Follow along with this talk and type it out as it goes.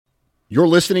You're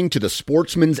listening to the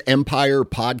Sportsman's Empire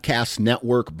Podcast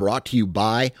Network, brought to you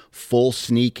by Full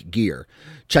Sneak Gear.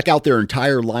 Check out their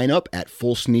entire lineup at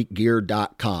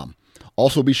fullsneakgear.com.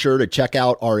 Also be sure to check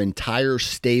out our entire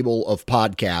stable of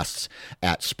podcasts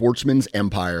at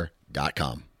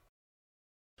sportsmansempire.com.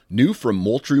 New from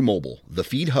Moultrie Mobile, the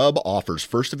Feed Hub offers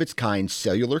first-of-its-kind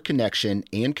cellular connection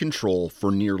and control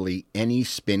for nearly any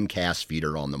spin cast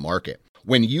feeder on the market.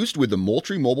 When used with the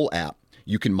Moultrie Mobile app,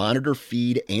 you can monitor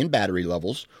feed and battery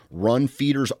levels, run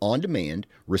feeders on demand,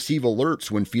 receive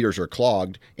alerts when feeders are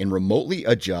clogged, and remotely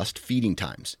adjust feeding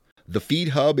times. The Feed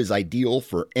Hub is ideal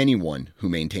for anyone who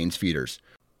maintains feeders.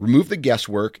 Remove the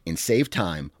guesswork and save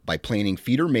time by planning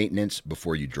feeder maintenance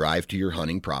before you drive to your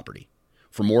hunting property.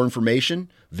 For more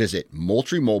information, visit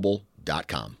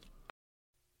MoultrieMobile.com.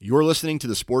 You're listening to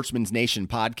the Sportsman's Nation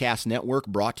Podcast Network,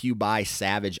 brought to you by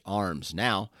Savage Arms.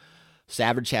 Now,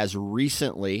 Savage has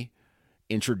recently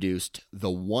introduced the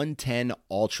 110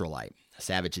 Ultralight.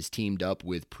 Savage has teamed up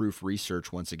with Proof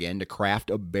Research once again to craft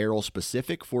a barrel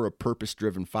specific for a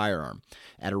purpose-driven firearm.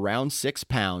 At around 6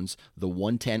 pounds, the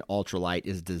 110 Ultralight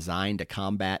is designed to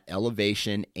combat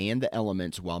elevation and the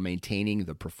elements while maintaining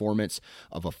the performance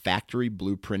of a factory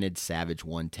blueprinted Savage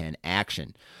 110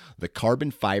 action. The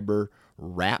carbon fiber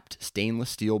wrapped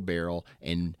stainless steel barrel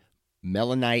and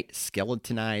melanite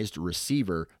skeletonized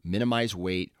receiver minimize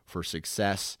weight for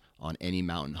success on any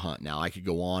mountain hunt. Now, I could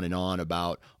go on and on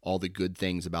about all the good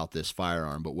things about this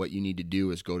firearm, but what you need to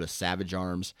do is go to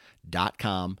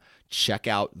savagearms.com, check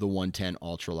out the 110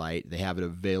 Ultralight. They have it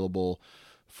available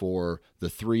for the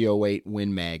 308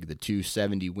 Win Mag, the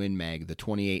 270 Win Mag, the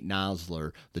 28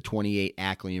 Nosler, the 28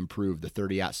 Ackley Improved, the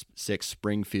 30-06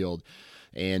 Springfield,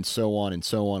 and so on and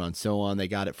so on and so on. They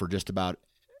got it for just about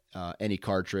any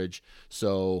cartridge.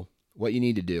 So what you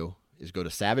need to do is go to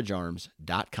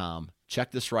savagearms.com.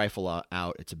 Check this rifle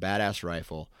out. It's a badass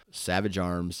rifle.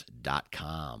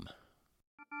 savagearms.com.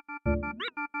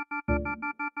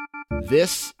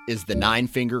 This is the Nine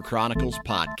Finger Chronicles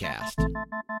podcast,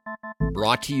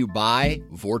 brought to you by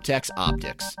Vortex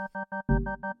Optics.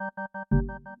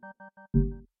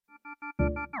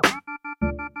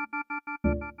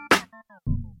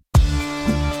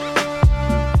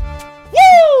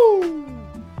 Woo!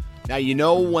 Now, you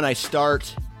know, when I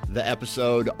start the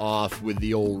episode off with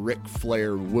the old Ric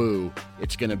Flair woo,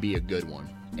 it's going to be a good one.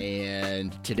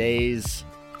 And today's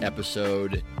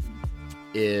episode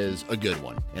is a good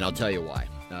one, and I'll tell you why.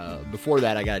 Before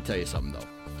that, I got to tell you something, though.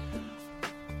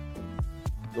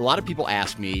 A lot of people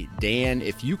ask me, Dan,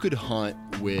 if you could hunt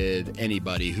with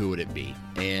anybody, who would it be?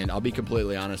 And I'll be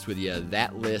completely honest with you,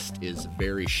 that list is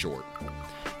very short.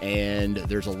 And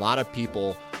there's a lot of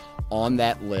people on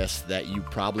that list that you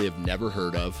probably have never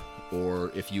heard of,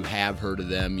 or if you have heard of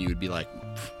them, you would be like,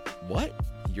 what?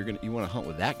 You want to hunt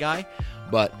with that guy?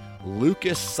 But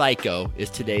Lucas Psycho is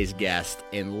today's guest,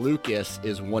 and Lucas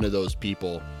is one of those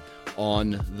people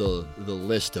on the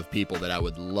list of people that I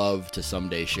would love to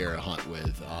someday share a hunt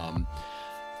with.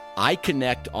 I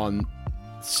connect on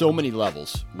so many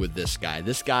levels with this guy.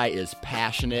 This guy is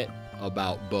passionate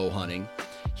about bow hunting.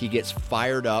 He gets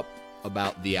fired up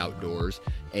about the outdoors,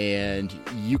 and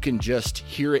you can just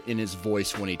hear it in his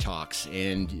voice when he talks.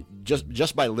 And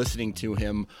just by listening to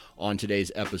him on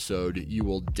today's episode, you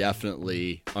will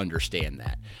definitely understand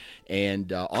that.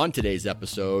 And on today's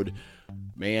episode,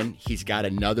 man, he's got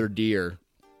another deer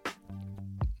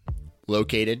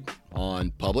located on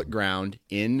public ground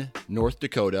in North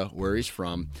Dakota, where he's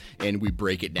from, and we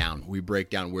break it down. We break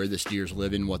down where this deer's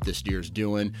living, what this deer's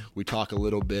doing. We talk a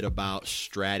little bit about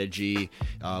strategy.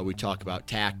 We talk about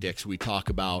tactics. We talk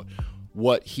about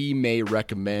what he may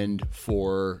recommend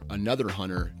for another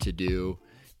hunter to do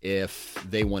if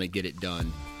they want to get it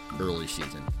done early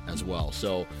season as well.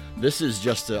 So this is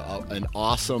just an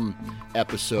awesome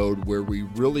episode where we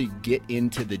really get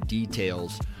into the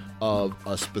details of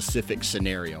a specific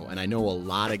scenario. And I know a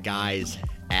lot of guys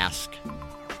ask,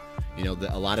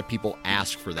 a lot of people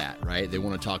ask for that, right? They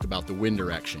want to talk about the wind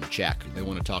direction, check. They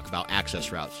want to talk about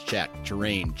access routes, check.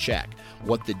 Terrain, check.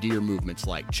 What the deer movement's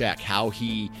like, check. How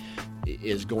he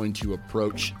is going to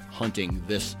approach hunting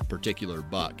this particular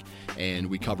buck.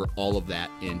 And we cover all of that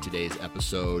in today's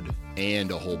episode and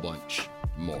a whole bunch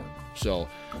more. So,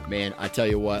 man, I tell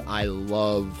you what, I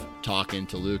love talking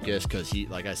to Lucas because he,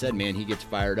 like I said, man, he gets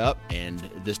fired up. And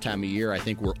this time of year, I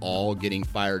think we're all getting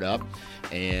fired up.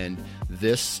 And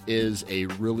this is a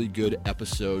really good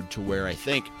episode to where I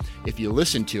think if you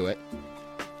listen to it,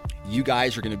 you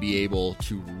guys are going to be able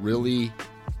to really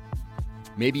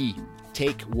maybe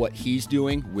take what he's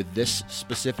doing with this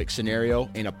specific scenario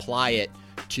and apply it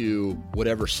to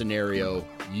whatever scenario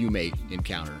you may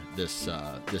encounter this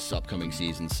upcoming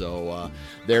season. So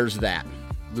there's that.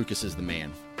 Lucas is the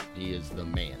man. He is the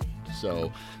man.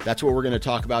 So that's what we're going to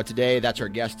talk about today. That's our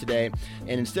guest today.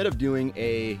 And instead of doing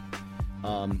a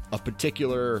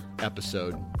particular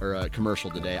episode or a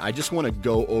commercial today, I just want to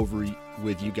go over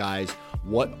with you guys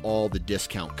what all the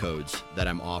discount codes that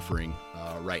I'm offering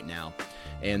right now.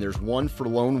 And there's one for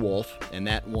Lone Wolf, and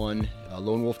that one,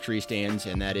 Lone Wolf tree stands,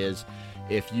 and that is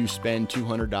if you spend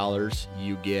 $200,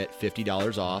 you get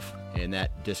 $50 off, and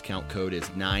that discount code is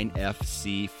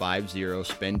 9FC50.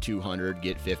 Spend 200,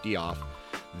 get 50 off.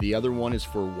 The other one is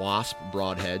for Wasp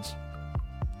broadheads,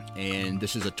 and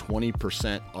this is a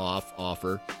 20% off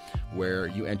offer where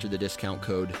you enter the discount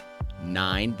code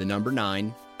 9, the number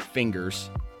 9, fingers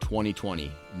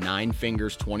 2020, 9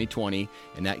 fingers 2020,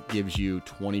 and that gives you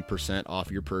 20% off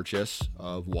your purchase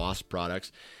of Wasp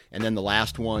products. And then the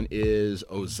last one is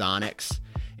Ozonics,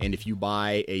 and if you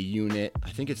buy a unit, I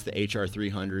think it's the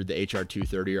HR300, the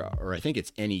HR230, or I think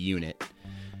it's any unit,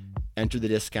 enter the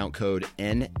discount code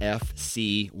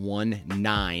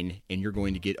NFC19, and you're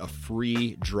going to get a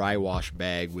free dry wash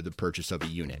bag with the purchase of a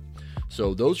unit.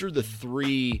 So those are the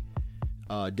 3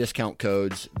 discount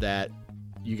codes that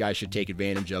you guys should take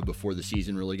advantage of before the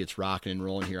season really gets rocking and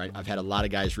rolling here. I've had a lot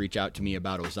of guys reach out to me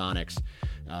about Ozonics,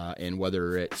 and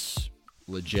whether it's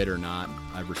legit or not,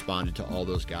 I've responded to all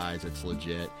those guys. It's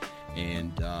legit.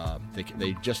 And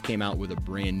they just came out with a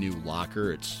brand new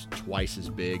locker. It's twice as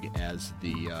big as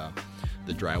the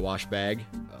dry wash bag,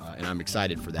 and I'm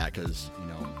excited for that because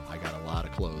I got a lot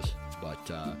of clothes.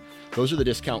 But those are the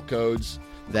discount codes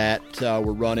that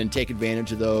we're running. Take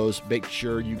advantage of those. Make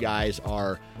sure you guys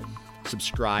are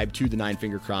subscribed to the Nine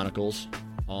Finger Chronicles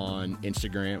on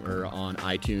Instagram or on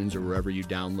iTunes or wherever you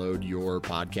download your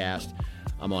podcast.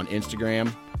 I'm on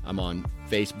Instagram. I'm on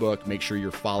Facebook. Make sure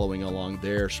you're following along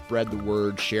there. Spread the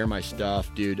word. Share my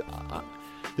stuff. Dude,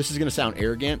 this is going to sound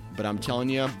arrogant, but I'm telling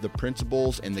you, the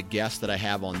principles and the guests that I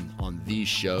have on these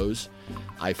shows,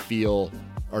 I feel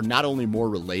are not only more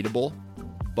relatable,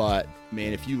 but,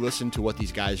 man, if you listen to what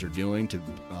these guys are doing to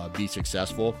be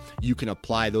successful, you can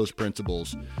apply those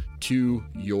principles to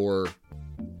your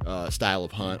style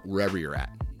of hunt wherever you're at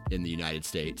in the United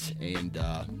States. And,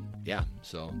 yeah,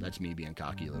 so that's me being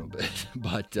cocky a little bit.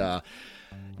 But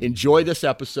enjoy this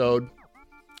episode.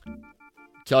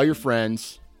 Tell your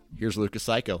friends. Here's Lucas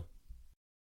Psycho.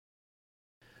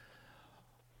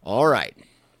 All right.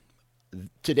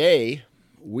 Today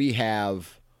we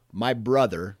have my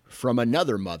brother from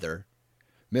another mother,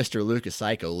 Mr. Lucas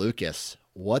Psycho. Lucas,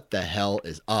 what the hell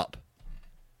is up?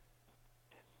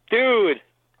 Dude,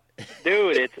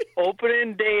 it's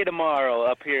opening day tomorrow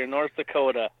up here in North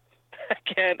Dakota. I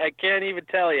can't even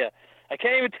tell you.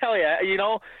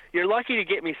 You're lucky to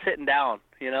get me sitting down,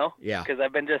 Yeah. Because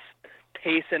I've been just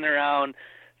pacing around,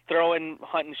 throwing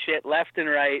hunting shit left and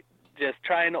right, just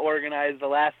trying to organize the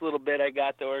last little bit I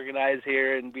got to organize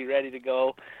here and be ready to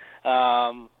go.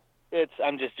 I'm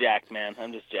just jacked, man.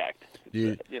 I'm just jacked.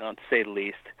 Dude, to say the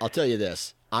least. I'll tell you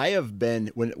this. I have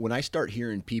been, when I start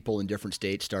hearing people in different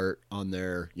states start on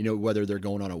their, whether they're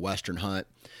going on a Western hunt,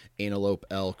 antelope,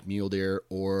 elk, mule deer,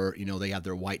 or, they have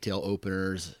their whitetail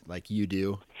openers like you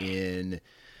do in,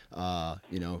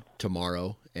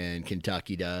 tomorrow, and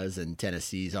Kentucky does, and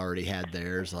Tennessee's already had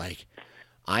theirs. Like,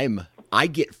 I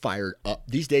get fired up.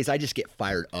 These days, I just get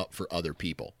fired up for other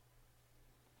people.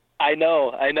 I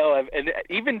know, and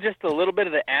even just a little bit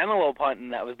of the antelope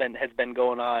hunting that has been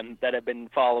going on that I've been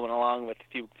following along with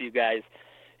a few guys.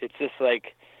 It's just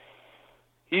like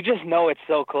you just know it's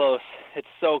so close. It's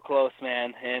so close,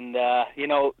 man. And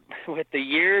with the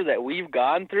year that we've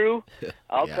gone through,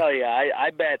 I'll tell you,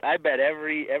 I bet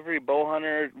every bow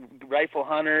hunter, rifle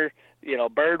hunter,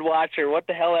 bird watcher, what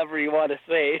the hell ever you want to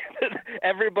say,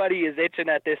 everybody is itching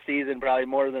at this season probably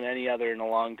more than any other in a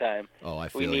long time. Oh, I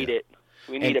feel we need you. it.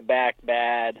 We need it back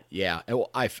bad. Yeah. Well,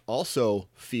 I also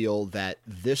feel that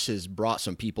this has brought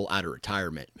some people out of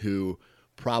retirement who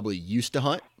probably used to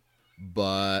hunt,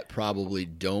 but probably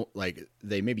don't. Like,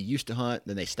 they maybe used to hunt,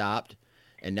 then they stopped.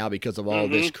 And now because of all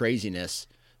this craziness,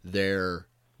 they're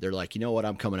like, you know what?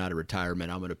 I'm coming out of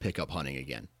retirement. I'm going to pick up hunting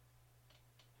again.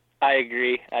 I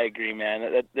agree,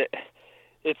 man.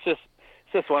 It's just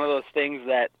one of those things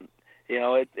that,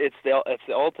 it's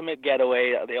the ultimate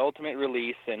getaway, the ultimate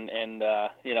release, and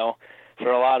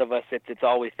for a lot of us, it's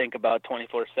all we think about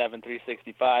 24/7,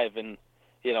 365. And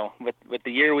with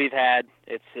the year we've had,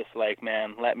 it's just like,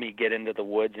 man, let me get into the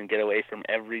woods and get away from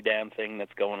every damn thing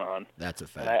that's going on. That's a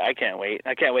fact. I can't wait.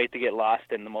 I can't wait to get lost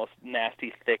in the most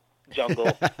nasty, thick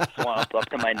jungle swamp up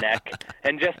to my neck,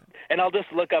 and I'll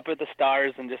just look up at the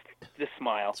stars and just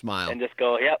smile, and just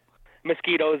go, yep.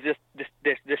 mosquitoes just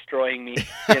destroying me.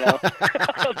 You know,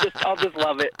 I'll just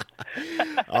love it.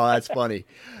 Oh, that's funny.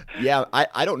 Yeah,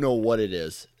 I don't know what it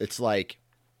is. It's like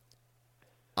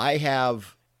I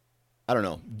don't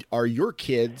know. Are your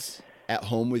kids at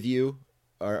home with you?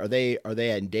 Are they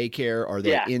in daycare? Are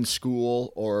they in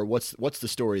school? Or what's the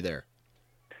story there?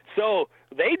 So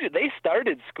they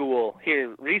started school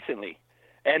here recently,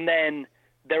 and then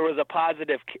there was a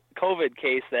positive COVID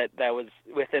case that was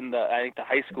within I think the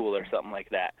high school or something like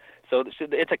that. So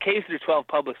it's a K through 12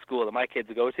 public school that my kids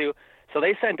go to. So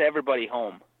they sent everybody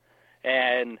home,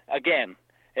 and again.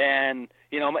 And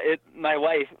you know, my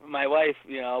wife,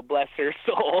 you know, bless her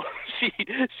soul,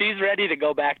 she's ready to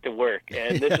go back to work.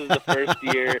 And this is the first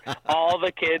year all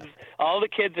the kids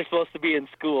are supposed to be in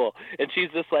school, and she's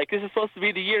just like, this is supposed to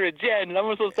be the year of Jen, and I'm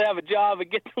supposed to have a job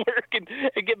and get to work and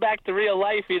get back to real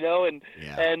life, you know. And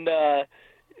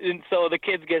so the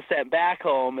kids get sent back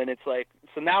home, and it's like,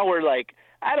 so now we're like,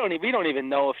 we don't even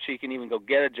know if she can even go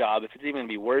get a job, if it's even gonna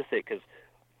be worth it, because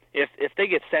if they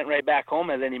get sent right back home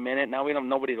at any minute, now we don't have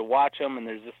nobody to watch them, and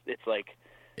it's like,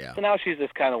 so now she's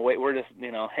just kind of we're just, you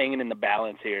know, hanging in the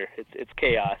balance here. It's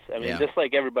chaos. I mean, just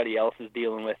like everybody else is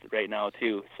dealing with right now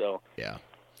too. So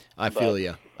I feel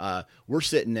you. We're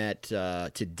sitting at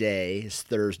today is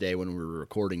Thursday when we're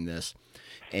recording this,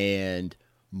 and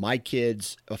my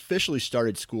kids officially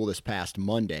started school this past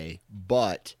Monday,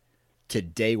 but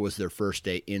today was their first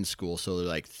day in school, so they're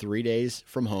like 3 days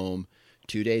from home.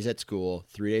 2 days at school,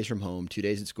 3 days from home, 2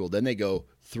 days at school. Then they go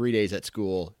 3 days at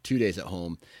school, 2 days at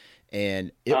home.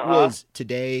 And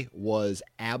today was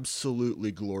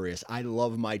absolutely glorious. I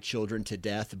love my children to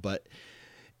death, but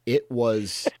it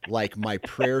was like my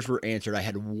prayers were answered. I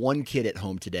had one kid at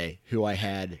home today who I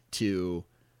had to,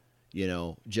 you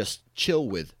know, just chill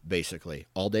with basically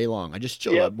all day long. I just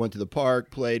chilled. I went to the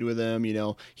park, played with him, you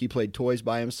know, he played toys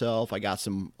by himself. I got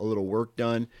a little work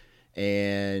done,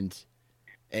 and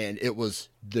it was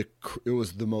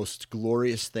the most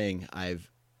glorious thing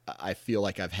I feel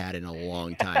like I've had in a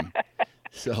long time.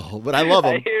 So, but I love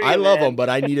them. I love them, but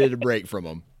I needed a break from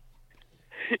them.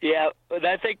 Yeah,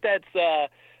 I think that's. I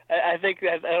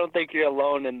don't think you're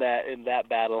alone in that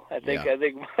battle. I think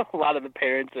a lot of the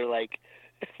parents are like,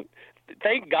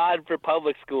 thank God for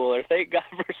public school, or thank God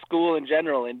for school in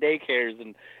general and daycares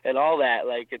and all that.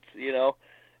 Like, it's, you know.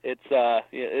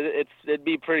 It'd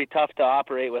be pretty tough to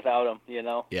operate without them, you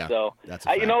know. Yeah, so that's a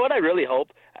fact. You know what I really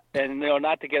hope, and you know,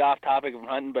 not to get off topic of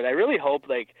hunting, but I really hope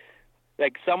like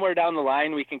somewhere down the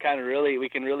line we can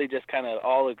really just kind of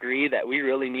all agree that we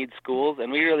really need schools,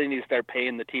 and we really need to start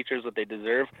paying the teachers what they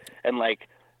deserve, and like,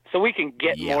 so we can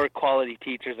get more quality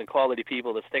teachers and quality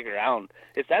people to stick around.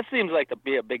 That seems like to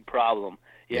be a big problem,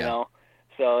 you know.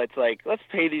 So it's like, let's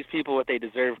pay these people what they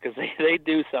deserve, because they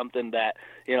do something that,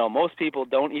 you know, most people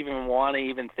don't even want to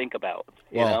even think about.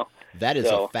 You know? That is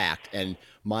a fact. And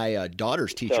my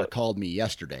daughter's teacher called me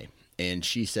yesterday, and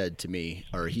he said to me,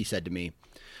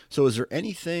 so is there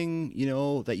anything, you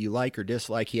know, that you like or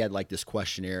dislike? He had like this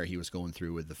questionnaire he was going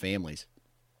through with the families.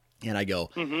 And I go,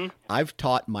 I've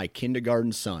taught my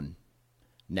kindergarten son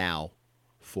now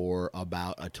for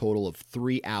about a total of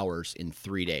 3 hours in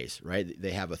 3 days, right?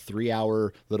 They have a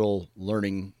 3-hour little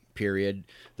learning period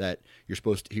that you're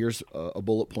supposed to, here's a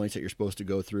bullet points that you're supposed to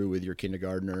go through with your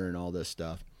kindergartner and all this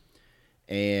stuff.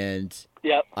 And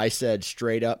I said,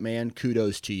 straight up, man,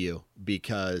 kudos to you,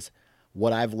 because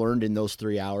what I've learned in those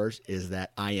 3 hours is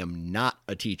that I am not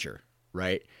a teacher,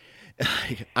 right?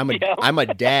 I'm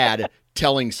a dad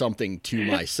telling something to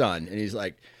my son, and he's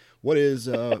like, what is,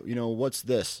 you know, what's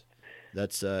this?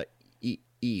 That's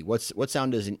E. What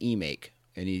sound does an E make?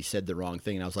 And he said the wrong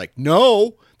thing, and I was like,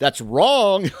 no, that's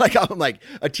wrong. Like, I'm like,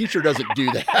 a teacher doesn't do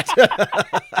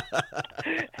that.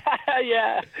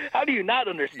 Yeah. How do you not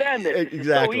understand this?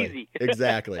 Exactly. It's so easy.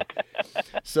 Exactly.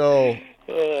 So,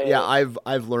 yeah,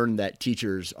 I've learned that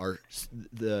teachers are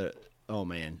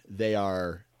they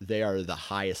are the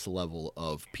highest level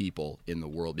of people in the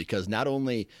world, because not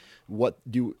only what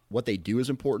they do is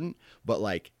important, but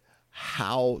like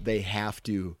how they have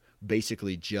to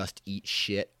basically just eat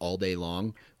shit all day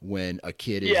long when a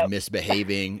kid is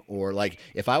misbehaving. Or like,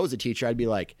 if I was a teacher, I'd be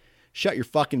like, shut your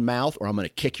fucking mouth or I'm going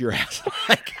to kick your ass.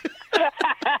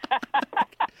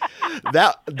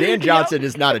 That Dan Johnson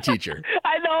is not a teacher.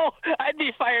 I know. I'd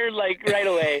be fired like right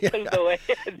away.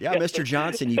 Yeah, Mr.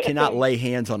 Johnson, you cannot lay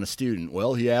hands on a student.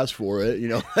 Well, he asked for it, you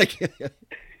know. Like,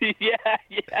 yeah,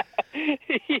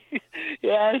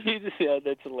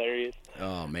 that's hilarious.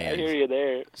 Oh man, I hear you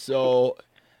there. So,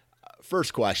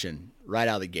 first question right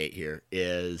out of the gate here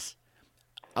is,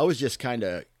 I was just kind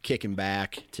of kicking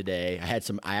back today.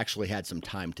 I actually had some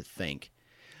time to think,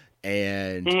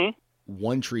 and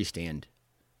one tree stand,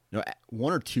 no,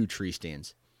 one or two tree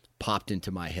stands popped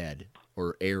into my head,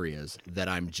 or areas that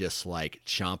I'm just like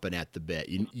chomping at the bit.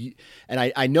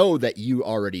 And I know that you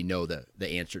already know the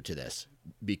answer to this,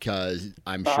 because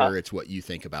I'm sure it's what you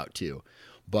think about too.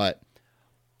 But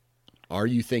are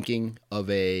you thinking of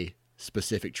a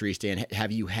specific tree stand?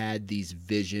 Have you had these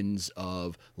visions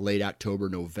of late October,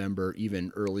 November,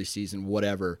 even early season,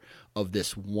 whatever, of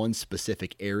this one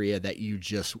specific area that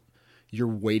you're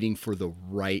waiting for the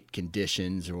right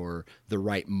conditions or the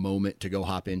right moment to go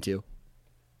hop into?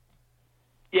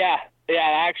 Yeah.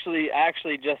 I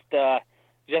actually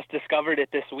just discovered it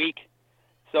this week.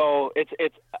 So it's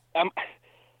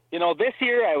this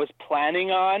year I was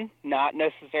planning on not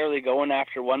necessarily going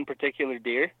after one particular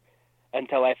deer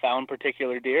until I found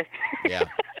particular deer. Yeah.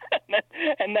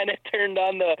 and then it turned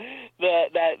on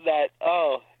that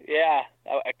oh yeah,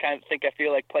 I kind of think I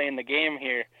feel like playing the game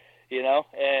here,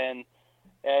 and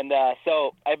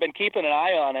so I've been keeping an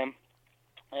eye on him,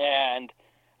 and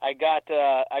I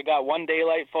got one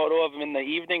daylight photo of him in the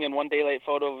evening and one daylight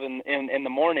photo of him in the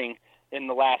morning in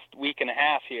the last week and a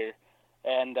half here.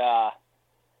 And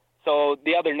so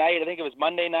the other night, I think it was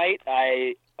Monday night,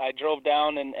 I drove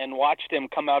down and watched him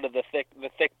come out of the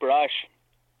thick brush,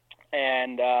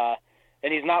 and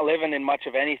he's not living in much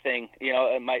of anything.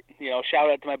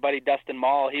 Shout out to my buddy Dustin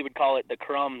Mall. He would call it the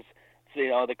crumbs.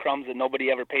 So, the crumbs that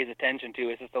nobody ever pays attention to.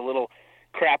 It's just a little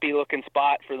crappy looking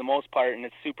spot for the most part, and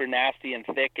it's super nasty and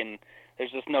thick, and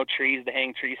there's just no trees to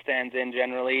hang tree stands in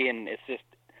generally, and it's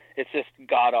just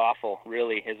god awful,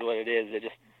 really, is what it is.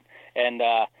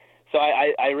 So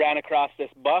I ran across this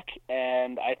buck,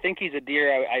 and I think he's a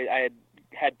deer I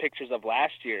had pictures of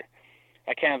last year.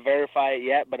 I can't verify it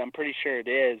yet, but I'm pretty sure it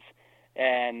is.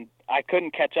 And I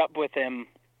couldn't catch up with him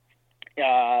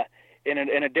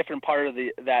in a different part of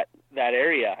that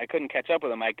area. I couldn't catch up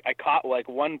with him. I caught like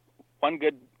one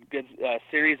good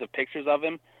series of pictures of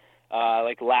him,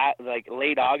 like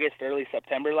late August, early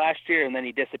September last year, and then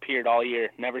he disappeared all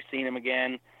year. Never seen him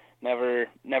again. Never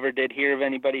did hear of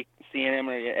anybody seeing him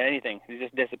or anything. He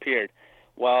just disappeared.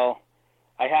 Well,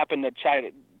 I happened to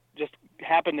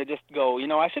just go,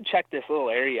 I should check this little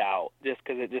area out, just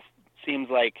because it just seems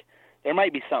like there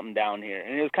might be something down here.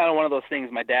 And it was kind of one of those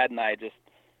things my dad and I just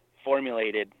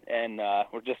formulated, and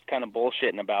we're just kind of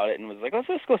bullshitting about it, and was like, let's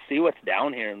just go see what's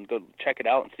down here and go check it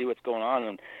out and see what's going on.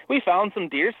 And we found some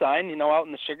deer sign, out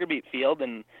in the sugar beet field,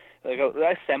 and like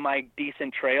a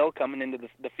semi-decent trail coming into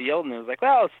the field, and it was like,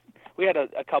 well, we had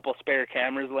a couple spare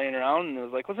cameras laying around, and it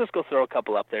was like, let's just go throw a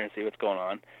couple up there and see what's going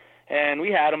on. And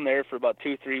we had them there for about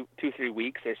 2-3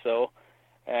 weeks or so,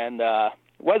 and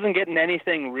wasn't getting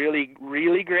anything really,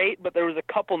 really great, but there was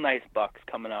a couple nice bucks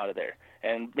coming out of there,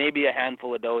 and maybe a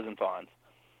handful of does and fawns.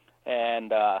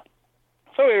 And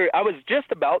so I was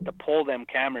just about to pull them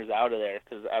cameras out of there,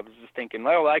 because I was just thinking,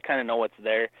 well, I kind of know what's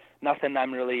there. Nothing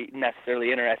I'm really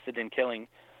necessarily interested in killing.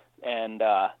 And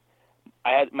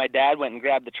my dad went and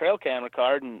grabbed the trail camera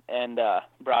card and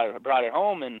brought it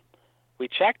home, and we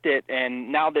checked it.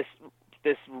 And now this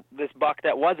buck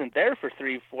that wasn't there for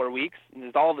 3-4 weeks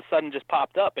is all of a sudden just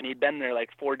popped up, and he'd been there like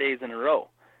 4 days in a row.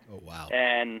 Oh, wow.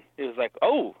 And it was like,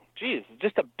 oh, geez,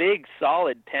 just a big,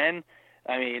 solid 10.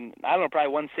 I mean, I don't know,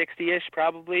 probably 160-ish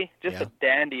probably. Just a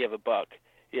dandy of a buck,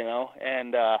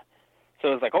 And so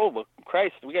it was like, oh, well,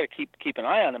 Christ, we got to keep an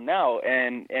eye on him now.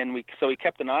 And we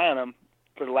kept an eye on him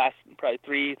for the last probably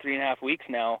 3.5 weeks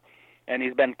now. And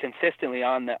he's been consistently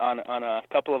on a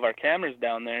couple of our cameras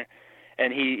down there.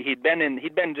 And he'd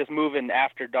been just moving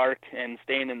after dark and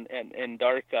staying in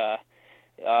dark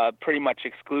pretty much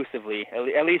exclusively,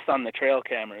 at least on the trail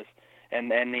cameras. And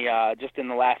then just in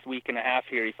the last week and a half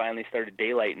here, he finally started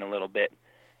daylighting a little bit,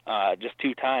 just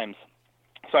 2 times.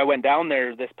 So I went down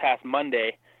there this past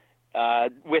Monday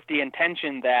with the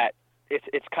intention that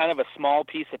it's kind of a small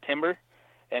piece of timber,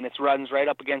 and it runs right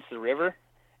up against the river.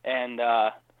 And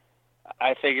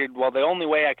I figured, well, the only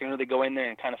way I can really go in there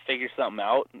and kind of figure something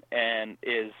out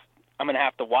is I'm going to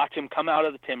have to watch him come out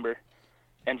of the timber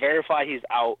and verify he's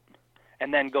out,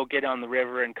 and then go get on the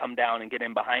river and come down and get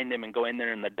in behind him and go in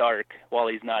there in the dark while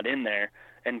he's not in there,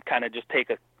 and kind of just take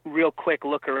a real quick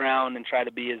look around and try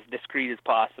to be as discreet as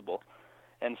possible.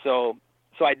 And so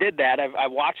I did that. I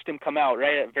watched him come out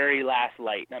right at very last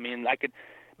light. I mean, I could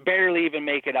barely even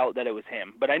make it out that it was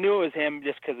him, but I knew it was him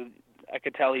just because I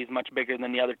could tell he's much bigger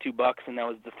than the other 2 bucks, and that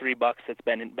was the 3 bucks that's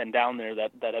been down there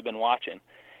that I've been watching.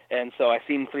 And so I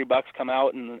seen 3 bucks come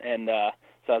out, and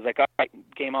so I was like, all right,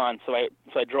 game on. So I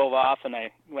drove off, and I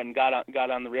went and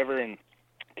got on the river and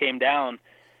came down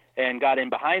and got in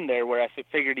behind there where I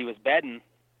figured he was bedding.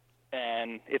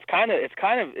 and it's going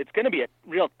to be a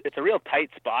real tight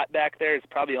spot back there. It's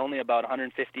probably only about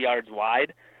 150 yards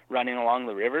wide, running along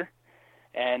the river,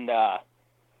 and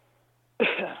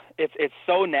it's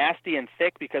so nasty and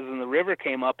thick because when the river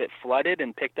came up, it flooded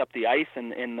and picked up the ice in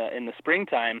the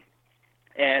springtime,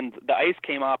 and the ice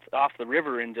came off the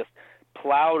river and just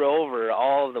plowed over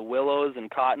all of the willows and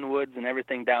cottonwoods and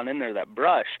everything down in there, that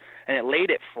brush, and it laid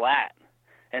it flat.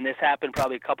 And this happened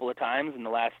probably a couple of times in the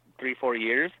last 3-4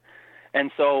 years. And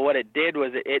so what it did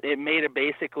was it made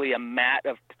basically a mat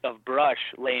of brush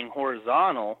laying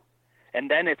horizontal, and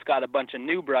then it's got a bunch of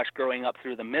new brush growing up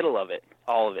through the middle of it,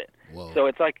 all of it. Whoa. So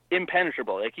it's like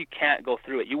impenetrable. Like you can't go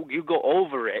through it. You go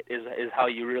over it is how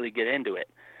you really get into it.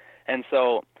 And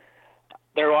so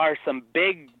there are some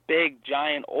big,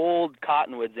 giant old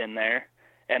cottonwoods in there,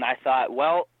 and I thought,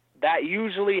 well, that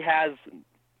usually has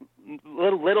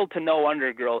little to no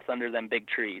undergrowth under them big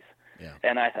trees. Yeah.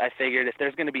 And I figured if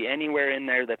there's going to be anywhere in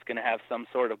there that's going to have some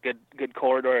sort of good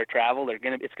corridor of travel,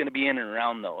 it's going to be in and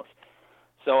around those.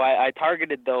 So I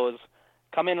targeted those,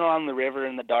 coming along the river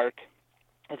in the dark.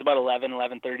 It was about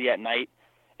 11:30 at night,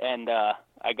 and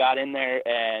I got in there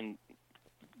and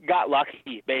got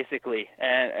lucky basically.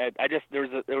 And there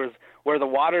was where the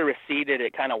water receded,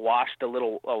 it kind of washed a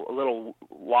little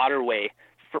waterway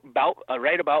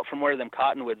right about from where them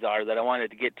cottonwoods are that I wanted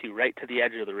to get to, right to the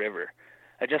edge of the river.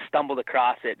 I just stumbled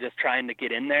across it just trying to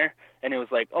get in there, and it was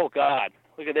like, oh God,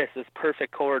 look at this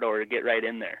perfect corridor to get right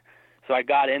in there. So I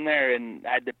got in there and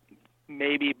I had to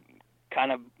maybe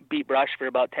kind of beat brush for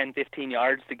about 10-15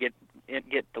 yards to get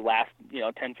the last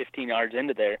 10-15 yards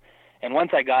into there. And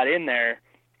once I got in there,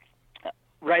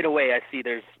 right away I see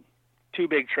there's 2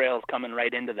 big trails coming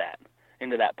right into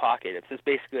that pocket. It's just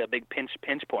basically a big pinch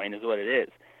point is what it is.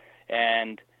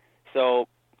 And so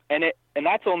and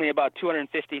that's only about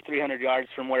 250-300 yards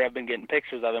from where I've been getting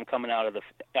pictures of them coming out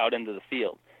into the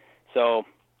field. So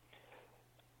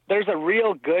there's a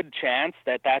real good chance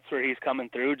that that's where he's coming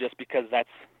through, just because that's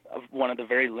one of the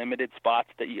very limited spots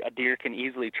that a deer can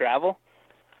easily travel.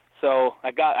 So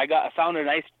I found a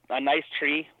nice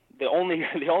tree. The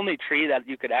only tree that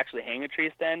you could actually hang a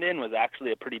tree stand in was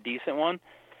actually a pretty decent one.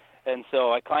 And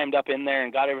so I climbed up in there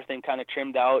and got everything kind of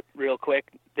trimmed out real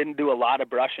quick. Didn't do a lot of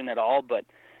brushing at all, but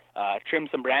trimmed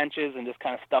some branches and just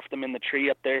kind of stuffed them in the tree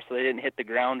up there so they didn't hit the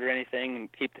ground or anything, and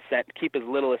keep as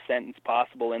little ascent as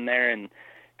possible in there. And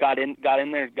got in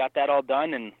there, got that all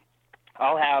done, and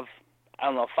I'll have,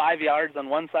 5 yards on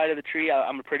one side of the tree.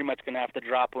 I'm pretty much going to have to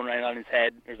drop one right on his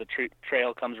head. There's a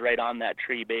trail comes right on that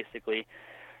tree basically,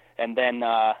 and then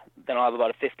I'll have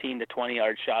about a 15 to 20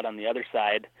 yard shot on the other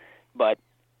side. But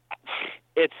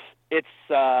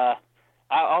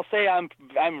I'll say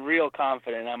I'm real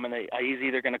confident. He's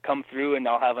either going to come through and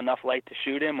I'll have enough light to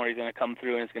shoot him, or he's going to come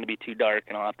through and it's going to be too dark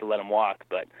and I'll have to let him walk.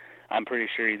 But I'm pretty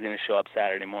sure he's going to show up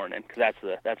Saturday morning, because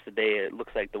that's the day it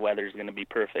looks like the weather's going to be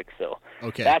perfect. So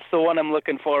okay, that's the one I'm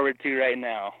looking forward to right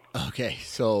now. Okay,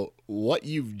 so what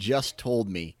you've just told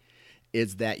me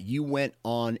is that you went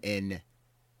on a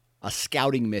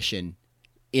scouting mission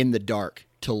in the dark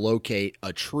to locate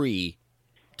a tree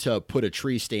to put a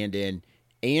tree stand in,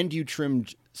 and you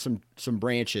trimmed some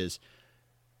branches.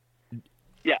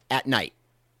 Yeah. At night.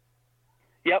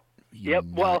 Yep. Yep.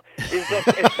 Well,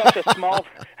 it's such a small.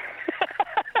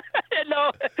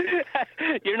 No,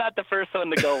 you're not the first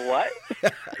one to go, what?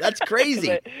 That's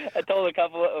crazy. I told a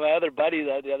couple of my other buddies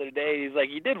that the other day. He's like,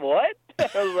 you did what?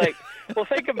 I was like, well,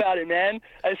 think about it, man.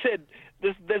 I said,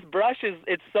 this brush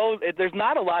there's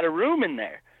not a lot of room in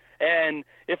there. And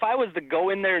if I was to go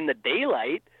in there in the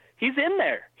daylight, he's in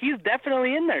there. He's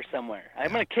definitely in there somewhere.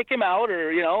 I'm going to kick him out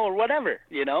or whatever,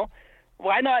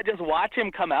 Why not just watch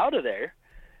him come out of there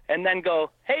and then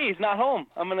go, hey, he's not home.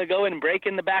 I'm going to go in and break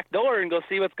in the back door and go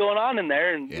see what's going on in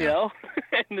there, and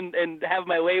and have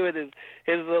my way with his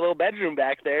little bedroom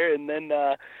back there, and then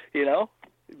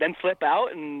then flip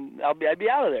out and I'd be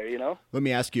out of there, Let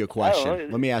me ask you a question.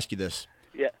 Let me ask you this.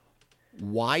 Yeah.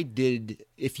 Why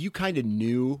if you kind of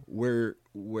knew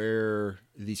where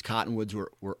these cottonwoods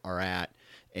are at,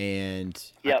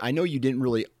 and yep. I know you didn't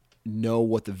really know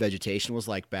what the vegetation was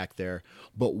like back there,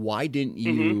 but why didn't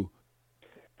you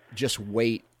just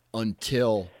wait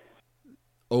until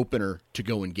opener to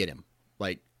go and get him?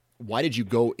 Like, why did you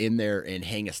go in there and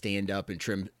hang a stand up and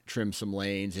trim some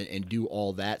lanes and do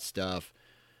all that stuff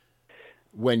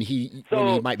when he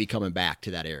might be coming back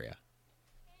to that area?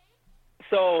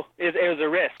 So it was a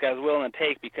risk I was willing to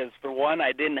take, because for one,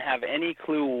 I didn't have any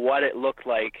clue what it looked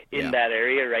like in that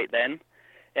area right then.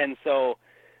 And so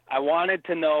I wanted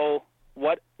to know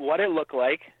what it looked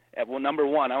like. Well, number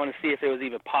one, I want to see if it was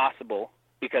even possible,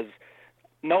 because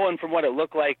knowing from what it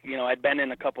looked like, I'd been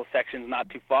in a couple sections not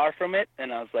too far from it,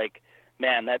 and I was like,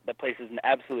 man, that place is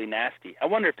absolutely nasty. I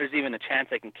wonder if there's even a chance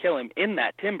I can kill him in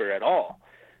that timber at all.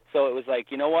 So it was like,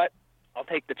 you know what? I'll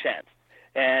take the chance.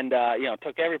 And,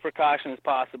 took every precaution as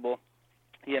possible,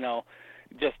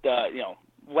 just,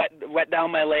 wet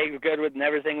down my legs good with and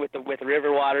everything with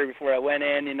river water before I went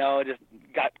in, just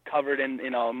got covered in,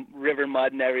 river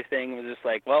mud and everything. It was just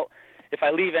like, well, if I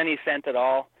leave any scent at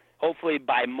all, hopefully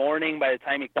by morning, by the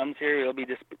time he comes here, it'll be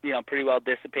just, pretty well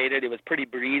dissipated. It was pretty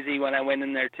breezy when I went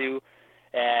in there too.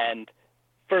 And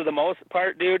for the most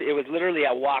part, dude, it was literally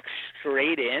I walked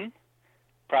straight in,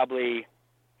 probably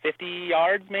 50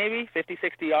 yards maybe, 50,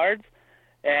 60 yards,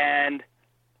 and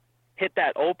hit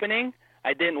that opening.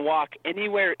 I didn't walk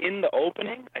anywhere in the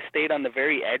opening. I stayed on the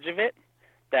very edge of it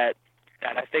that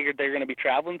I figured they were going to be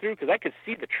traveling through because I could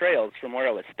see the trails from where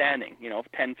I was standing,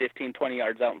 10, 15, 20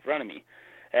 yards out in front of me.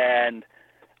 And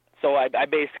so I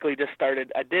basically just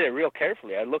started, I did it real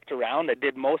carefully. I looked around. I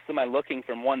did most of my looking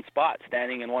from one spot,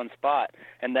 standing in one spot.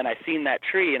 And then I seen that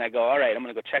tree, and I go, all right, I'm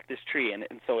going to go check this tree. And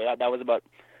so that was about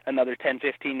another 10,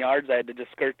 15 yards. I had to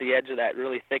just skirt the edge of that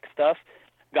really thick stuff.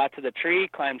 Got to the tree,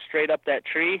 climbed straight up that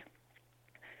tree,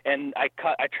 and I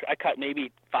cut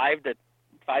maybe 5 to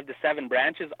 7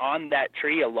 branches on that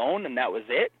tree alone, and that was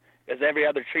it. Because every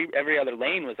other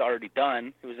lane was already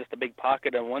done. It was just a big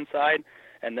pocket on one side,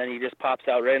 and then he just pops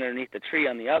out right underneath the tree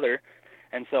on the other.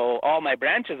 And so all my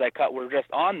branches I cut were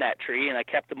just on that tree, and I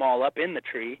kept them all up in the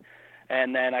tree.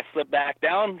 And then I slipped back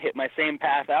down, hit my same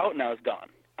path out, and I was gone.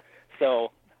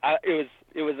 So it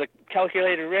was a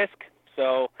calculated risk.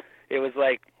 So it was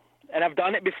like, and I've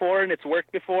done it before, and it's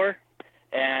worked before.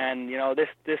 And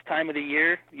this time of the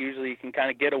year, usually you can kind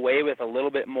of get away with a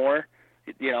little bit more,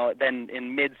 than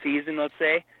in mid-season, let's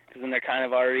say, because then they're kind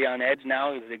of already on edge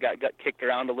now because they got kicked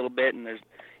around a little bit, and there's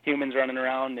humans running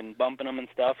around and bumping them and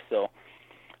stuff. So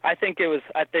I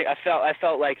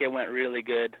felt like it went really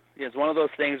good. It was one of those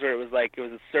things where it was like it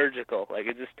was surgical, like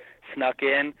it just snuck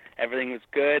in, everything was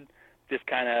good, just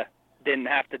kind of didn't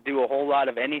have to do a whole lot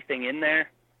of anything in there.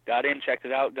 Got in, checked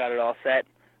it out, got it all set,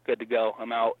 good to go.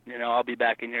 I'm out. I'll be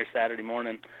back in here Saturday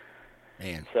morning.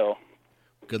 Man. So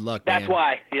good luck, man. That's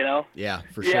why, Yeah,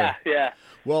 for sure. Yeah.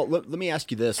 Well, let me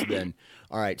ask you this then.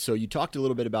 All right, so you talked a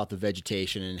little bit about the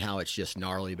vegetation and how it's just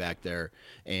gnarly back there,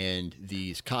 and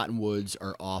these cottonwoods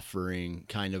are offering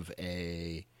kind of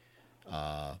a,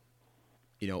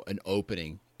 an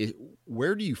opening.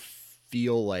 Where do you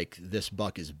feel like this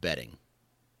buck is bedding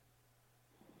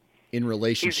in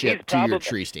relationship to your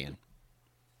tree stand?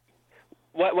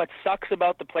 What sucks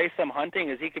about the place I'm hunting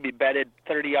is he could be bedded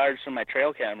 30 yards from my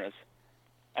trail cameras.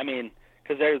 I mean,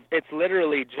 because it's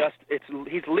literally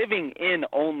he's living in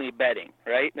only bedding,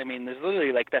 right? I mean, there's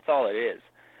literally that's all it is.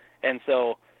 And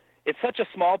so it's such a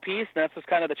small piece, and that's just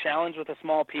kind of the challenge with a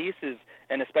small piece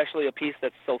and especially a piece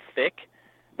that's so thick,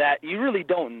 that you really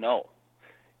don't know.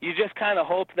 You just kind of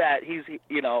hope that he's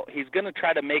going to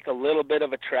try to make a little bit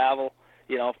of a travel,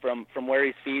 from where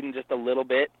he's feeding just a little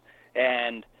bit,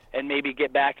 and maybe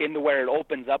get back into where it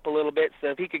opens up a little bit. So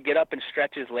if he could get up and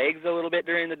stretch his legs a little bit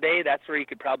during the day, that's where he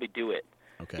could probably do it.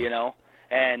 Okay.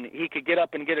 And he could get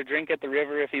up and get a drink at the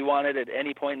river if he wanted at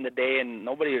any point in the day, and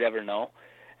nobody would ever know.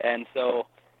 And so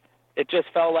it just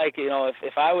felt like,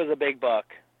 if I was a big buck,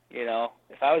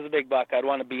 I'd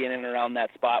want to be in and around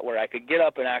that spot where I could get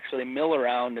up and actually mill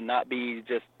around and not be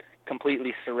just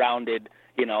completely surrounded,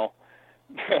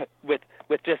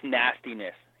 with just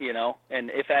nastiness.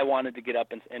 And if I wanted to get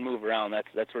up and move around,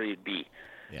 that's where you'd be,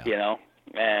 yeah.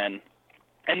 And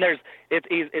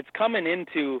it's coming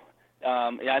into,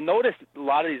 I noticed a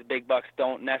lot of these big bucks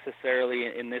don't necessarily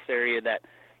in this area that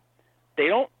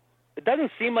it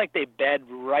doesn't seem like they bed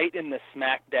right in the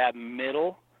smack dab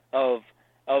middle of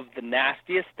the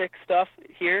nastiest thick stuff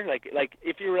here. Like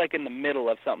if you were in the middle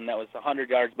of something that was 100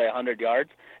 yards by 100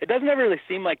 yards, it doesn't ever really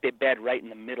seem like they bed right in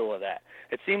the middle of that.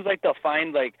 It seems like they'll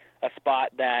find a spot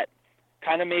that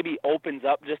kind of maybe opens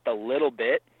up just a little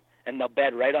bit, and they'll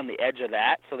bed right on the edge of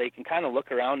that so they can kind of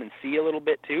look around and see a little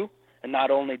bit too, and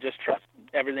not only just trust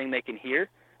everything they can hear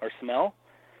or smell.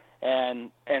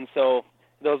 And so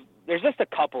there's just a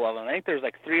couple of them. I think there's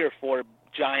 3 or 4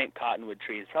 giant cottonwood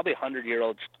trees, probably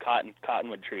 100-year-old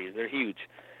cottonwood trees. They're huge,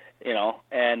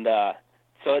 and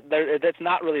so that's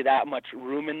not really that much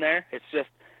room in there. It's just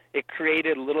it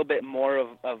created a little bit more of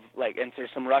and there's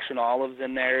some Russian olives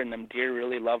in there, and them deer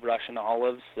really love Russian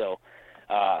olives. So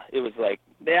it was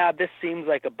this seems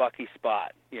like a bucky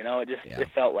spot. It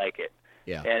felt like it.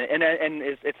 Yeah. And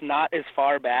it's not as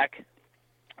far back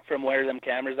from where them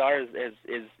cameras are as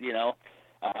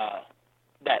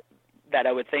that that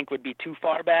I would think would be too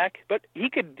far back, but he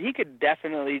could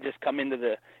definitely just come into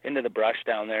the brush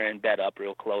down there and bed up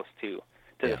real close to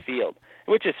the field,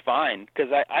 which is fine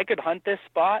because I could hunt this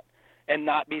spot and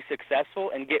not be successful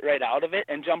and get right out of it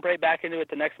and jump right back into it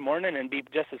the next morning and be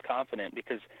just as confident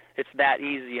because it's that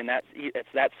easy and it's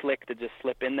that slick to just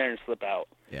slip in there and slip out.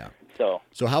 Yeah. So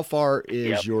how far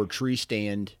is your tree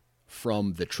stand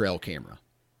from the trail camera?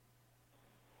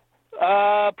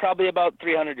 Probably about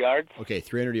 300 yards. Okay,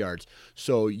 300 yards.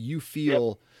 So you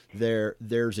feel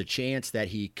there's a chance that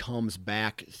he comes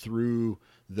back through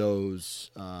those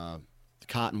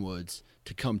cottonwoods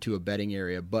to come to a bedding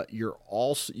area, but you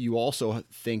also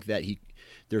think that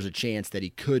there's a chance that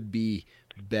he could be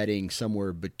bedding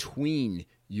somewhere between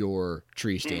your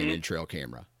tree stand and trail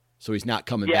camera. So he's not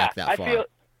coming back that far.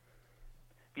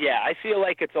 I feel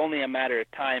like it's only a matter of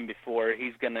time before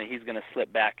he's gonna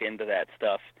slip back into that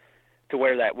stuff to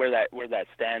where that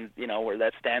stand, where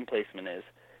that stand placement is.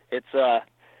 It's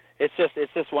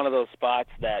just one of those spots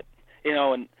that,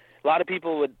 and a lot of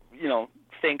people would,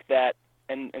 think that,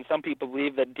 and some people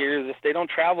believe that deer they don't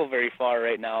travel very far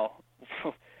right now.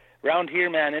 Around here,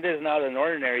 man, it is not an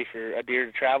ordinary for a deer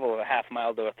to travel a half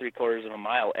mile to a 3/4 of a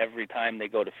mile every time they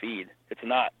go to feed. It's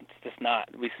not. It's just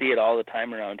not. We see it all the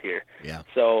time around here. Yeah.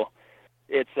 So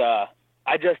it's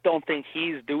I just don't think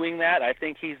he's doing that. I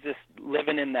think he's just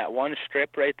living in that one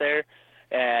strip right there,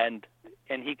 and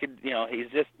he could, he's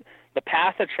just the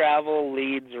path of travel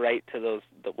leads right to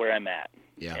where I'm at.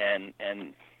 Yeah.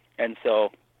 And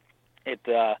so it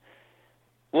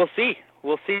we'll see,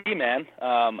 man.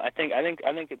 I think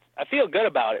it's. I feel good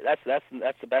about it. That's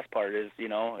the best part is,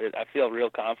 I feel real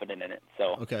confident in it.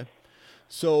 So okay.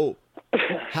 So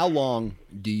how long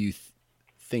do you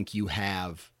think you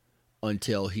have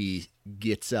until he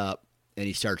gets up and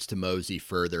he starts to mosey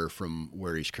further from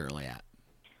where he's currently at?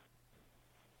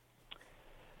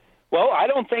 Well, I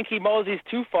don't think he moseys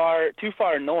too far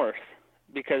north,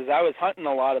 because I was hunting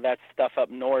a lot of that stuff up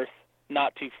north,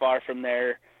 not too far from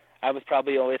there. I was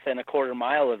probably within a 1/4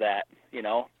 mile of that,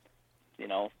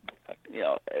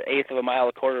 eighth of a mile,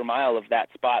 a 1/4 mile of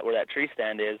that spot where that tree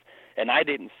stand is. And I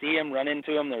didn't see him, run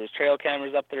into him. There was trail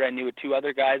cameras up there. I knew 2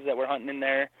 other guys that were hunting in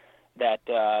there that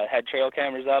had trail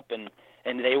cameras up, and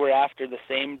they were after the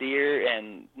same deer,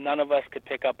 and none of us could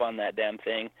pick up on that damn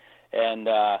thing. And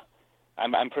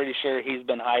I'm pretty sure he's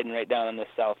been hiding right down in the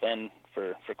south end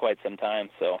for quite some time.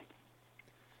 So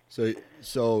you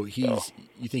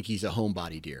think he's a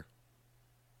homebody deer?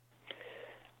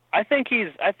 I think he's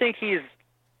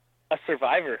a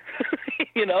survivor.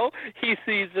 He's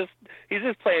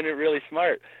just playing it really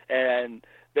smart, and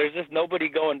there's just nobody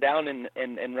going down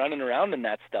and running around in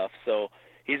that stuff. So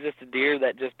he's just a deer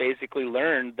that just basically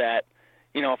learned that,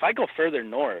 if I go further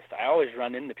north, I always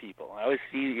run into people. I always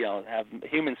see, have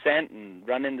human scent and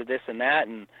run into this and that.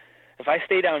 And if I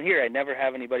stay down here, I never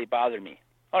have anybody bother me.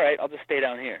 All right, I'll just stay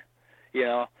down here.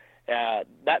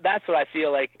 That's what I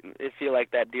feel like.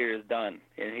 That deer is done,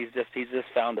 and he's just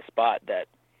found a spot that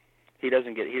he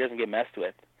doesn't get messed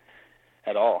with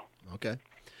at all. Okay.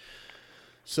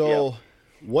 So,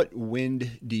 what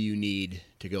wind do you need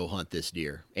to go hunt this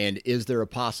deer? And is there a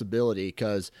possibility?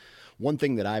 Because one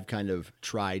thing that I've kind of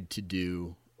tried to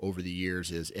do over the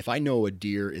years is, if I know a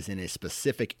deer is in a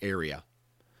specific area,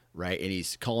 right, and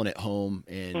he's calling it home,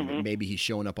 and maybe he's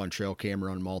showing up on trail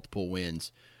camera on multiple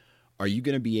winds, are you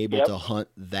going to be able to hunt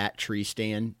that tree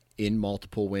stand in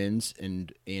multiple winds?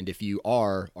 And if you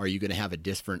are you going to have a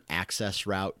different access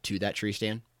route to that tree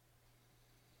stand?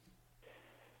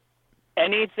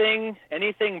 Anything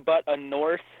but a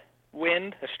north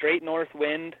wind, a straight north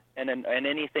wind, and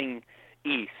anything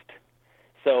east.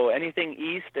 So anything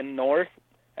east and north,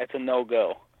 that's a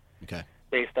no-go. Okay.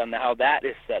 Based on how that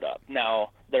is set up.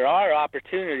 Now, there are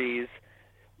opportunities.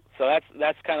 So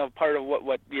that's kind of part of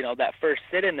what that first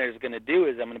sit-in there is going to do,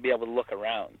 is I'm going to be able to look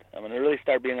around. I'm going to really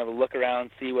start being able to look around,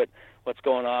 see what's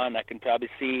going on. I can probably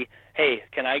see, hey,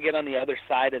 can I get on the other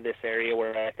side of this area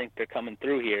where I think they're coming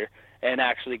through here, and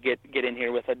actually get in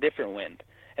here with a different wind.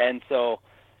 And so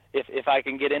if I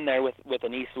can get in there with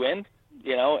an east wind,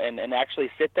 and actually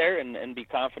sit there and be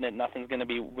confident nothing's going to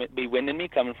be winding me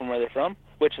coming from where they're from,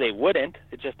 which they wouldn't.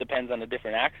 It just depends on a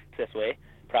different access way,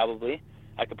 probably.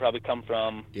 I could probably come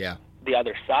from the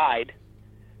other side,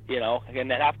 and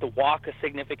then have to walk a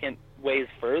significant ways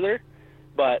further.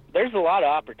 But there's a lot of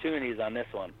opportunities on this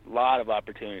one. A lot of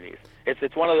opportunities.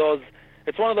 It's one of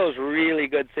those really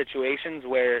good situations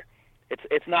where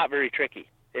it's not very tricky.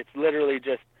 It's literally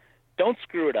just, don't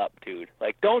screw it up, dude.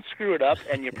 Like, don't screw it up,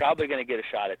 and you're probably going to get a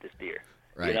shot at this deer.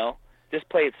 Right. Just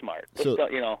play it smart. So,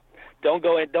 don't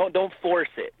go in. Don't force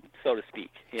it, so to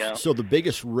speak. So the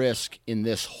biggest risk in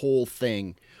this whole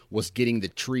thing was getting the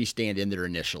tree stand in there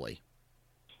initially.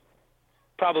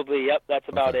 Probably, yep. That's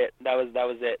about it. That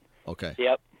was it. Okay.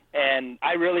 Yep. And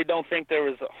I really don't think there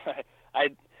was.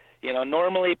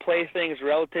 Normally play things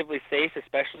relatively safe,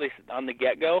 especially on the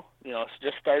get-go.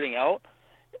 Just starting out.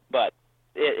 But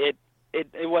it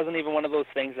wasn't even one of those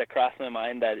things that crossed my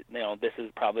mind that this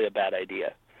is probably a bad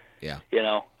idea. Yeah.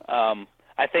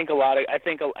 I think a lot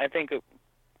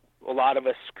of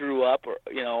us screw up,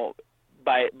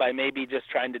 by maybe just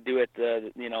trying to do it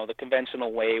the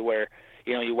conventional way where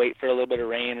you wait for a little bit of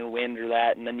rain or wind or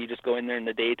that, and then you just go in there in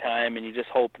the daytime and you just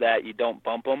hope that you don't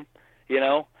bump them.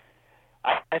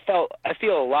 I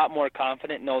feel a lot more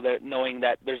confident knowing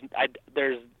that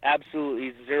there's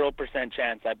absolutely 0%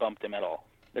 chance I bumped him at all.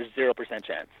 There's 0%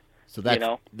 chance. So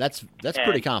that's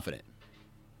pretty confident.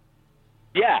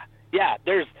 Yeah.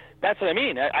 That's what I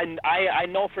mean. I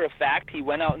know for a fact he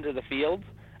went out into the fields.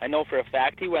 I know for a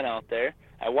fact he went out there.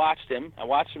 I watched him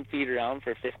feed around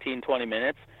for 15, 20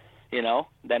 minutes,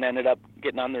 then ended up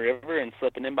getting on the river and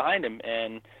slipping in behind him.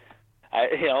 And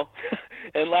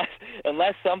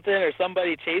unless something or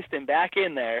somebody chased him back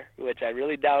in there, which I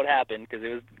really doubt happened because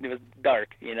it was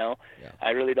dark, Yeah.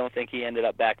 I really don't think he ended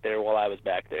up back there while I was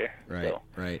back there. Right.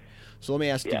 Right. So let me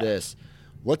ask you this.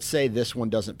 Let's say this one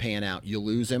doesn't pan out. You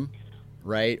lose him,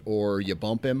 right? Or you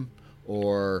bump him,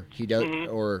 or he does,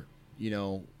 or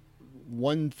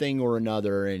one thing or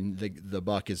another, and the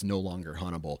buck is no longer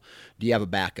huntable. Do you have a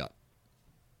backup?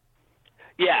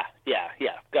 Yeah.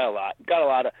 Got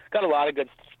a lot of good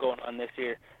stuff going on this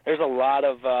year. There's a lot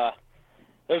of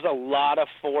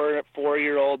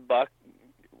 4-year-old buck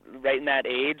right in that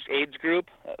age group,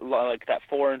 like that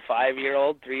 4 and 5 year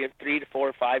old, 3 to 4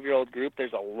 or 5 year old group.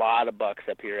 There's a lot of bucks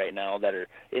up here right now that are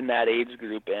in that age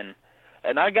group, and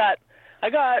I got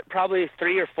probably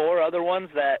 3 or 4 other ones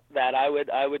that I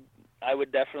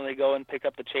would definitely go and pick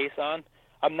up the chase on.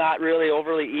 I'm not really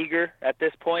overly eager at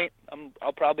this point.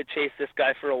 I'll probably chase this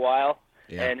guy for a while,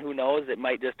 and who knows, it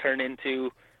might just turn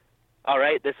into, all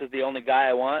right, this is the only guy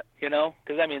I want, because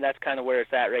that's kind of where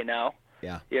it's at right now.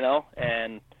 Yeah.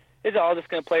 And it's all just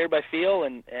going to play her by feel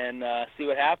and see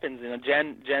what happens.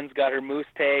 Jen's got her moose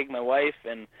tag, my wife,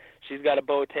 and she's got a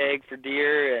bow tag for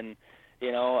deer, and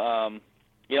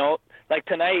like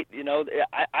tonight,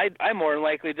 I'm more than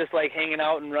likely just like hanging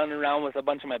out and running around with a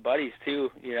bunch of my buddies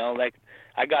too. Like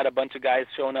I got a bunch of guys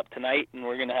showing up tonight, and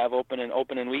we're gonna have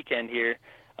opening weekend here.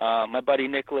 My buddy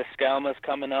Nicholas Scalma's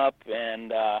coming up,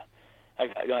 and I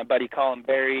got my buddy Colin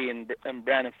Berry and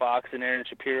Brandon Fox and Aaron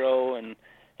Shapiro, and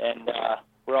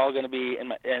we're all gonna be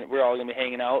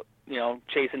hanging out,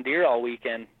 chasing deer all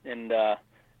weekend, and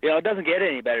it doesn't get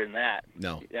any better than that.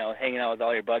 No. Hanging out with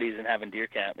all your buddies and having deer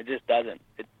camp, it just doesn't.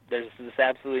 There's just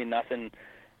absolutely nothing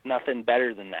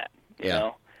better than that. You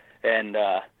know, and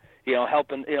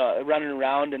helping, running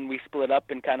around, and we split up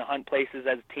and kind of hunt places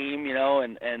as a team,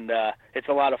 and it's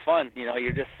a lot of fun.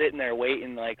 You're just sitting there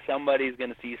waiting, like somebody's going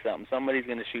to see something, somebody's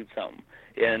going to shoot something,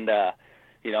 and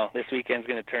this weekend's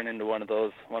going to turn into one of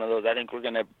those. I think we're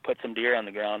going to put some deer on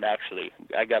the ground. Actually,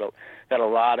 I got a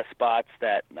lot of spots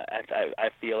that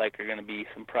I feel like are going to be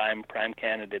some prime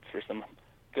candidates for some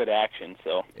good action.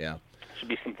 So should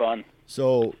be some fun.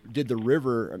 So did the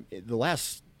river the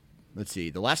last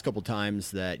couple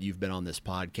times that you've been on this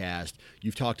podcast,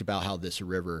 you've talked about how this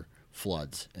river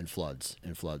floods and floods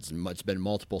and floods, and it's been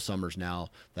multiple summers now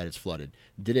that it's flooded.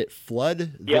 Did it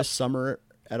flood this summer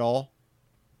at all?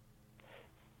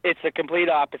 It's the complete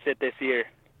opposite this year.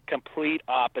 Complete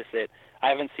opposite. I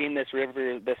haven't seen this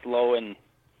river this low in,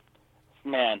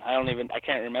 I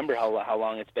can't remember how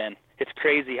long it's been. It's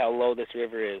crazy how low this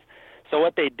river is. So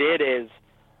what they did is,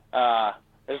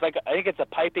 there's I think it's a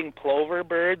piping plover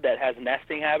bird that has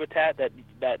nesting habitat that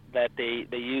they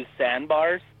use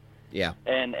sandbars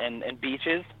and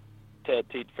beaches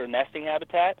for nesting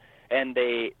habitat, and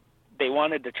they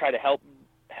wanted to try to help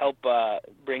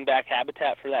bring back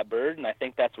habitat for that bird, and I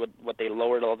think that's what they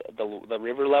lowered the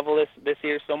river level this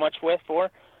year so much for.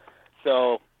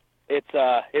 So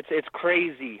it's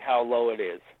crazy how low it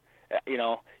is. You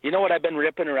know what I've been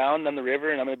ripping around on the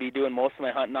river, and I'm going to be doing most of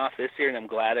my hunting off this year, and I'm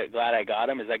glad I got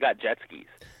them, is I got jet skis.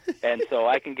 And so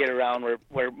I can get around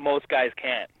where most guys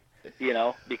can't,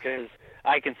 because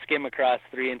I can skim across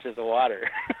 3 inches of water.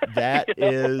 That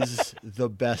is the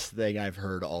best thing I've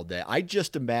heard all day. I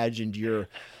just imagined your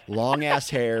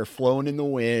long-ass hair flowing in the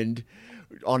wind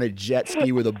on a jet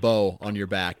ski with a bow on your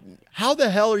back. How the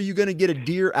hell are you going to get a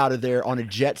deer out of there on a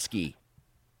jet ski?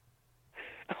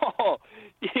 Oh,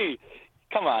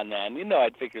 come on, man.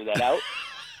 I'd figure that out.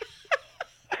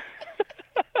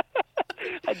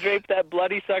 I'd drape that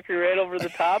bloody sucker right over the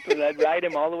top, and I'd ride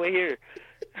him all the way here.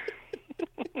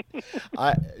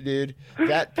 Dude,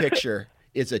 that picture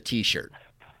is a T-shirt.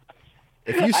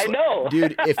 I know,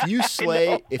 dude. If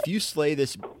you slay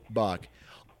this buck,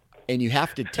 and you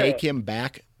have to take him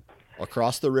back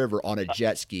across the river on a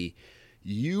jet ski,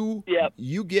 you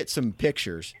get some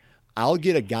pictures. I'll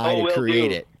get a guy to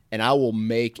create it, and I will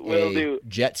make a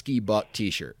jet ski buck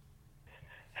T-shirt.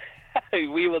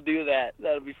 We will do that.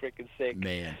 That'll be freaking sick,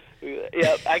 man.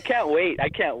 Yeah, I can't wait. I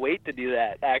can't wait to do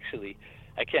that. Actually,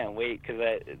 I can't wait because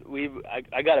I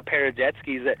got a pair of jet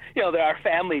skis that they're our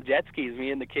family jet skis. Me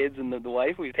and the kids and the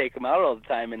wife, we take them out all the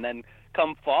time. And then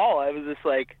come fall, I was just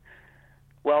like,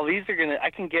 well, these are gonna.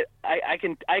 I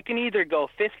can either go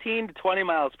 15 to 20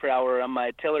 miles per hour on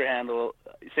my tiller handle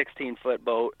 16-foot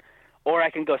boat, or I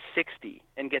can go 60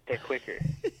 and get there quicker.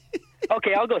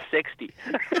 Okay, I'll go 60.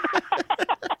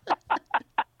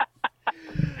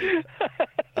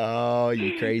 Oh,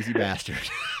 you crazy bastard.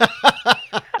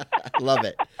 I love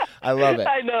it.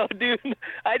 I know, dude.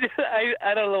 I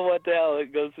don't know what the hell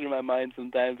it goes through my mind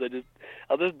sometimes.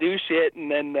 I'll just do shit,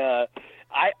 and then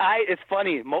it's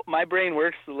funny. My brain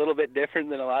works a little bit different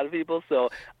than a lot of people. So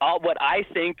what I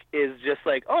think is just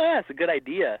like, oh yeah, it's a good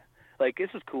idea. Like, this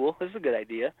is cool. This is a good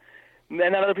idea. And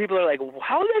then other people are like,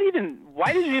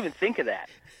 why did you even think of that?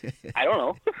 I don't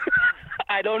know.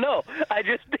 I don't know. I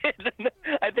just did.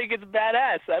 I think it's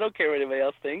badass. I don't care what anybody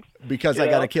else thinks. Because I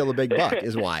got to kill a big buck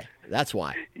is why. That's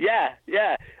why. Yeah.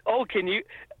 Oh, can you,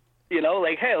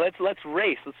 like, hey, let's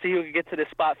race. Let's see who can get to this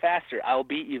spot faster. I'll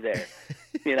beat you there.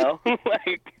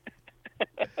 Like.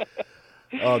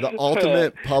 Oh, the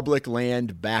ultimate public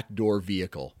land backdoor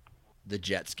vehicle, the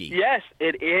jet ski. Yes,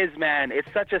 it is, man. It's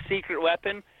such a secret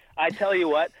weapon. I tell you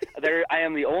what, I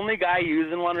am the only guy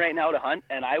using one right now to hunt,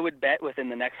 and I would bet within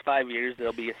the next 5 years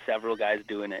there'll be several guys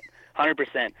doing it, 100%.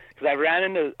 Because I've ran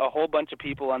into a whole bunch of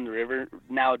people on the river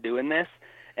now doing this,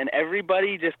 and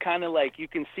everybody just kind of like, you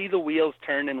can see the wheels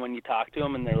turning when you talk to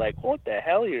them, and they're like, what the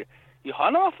hell, you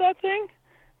hunt off that thing?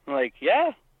 I'm like,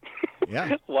 yeah.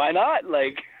 Yeah. Why not?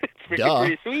 Like, it's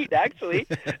pretty sweet, actually,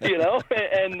 and you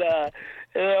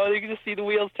can just see the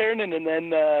wheels turning, and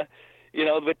then,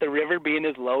 with the river being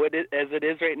as low as it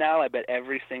is right now, I bet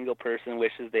every single person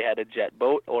wishes they had a jet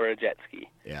boat or a jet ski.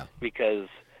 Yeah. Because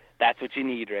that's what you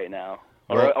need right now,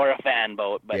 Well, or a fan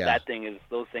boat. But yeah.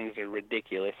 those things are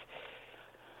ridiculous.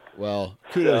 Well,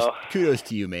 kudos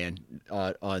to you, man,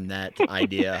 on that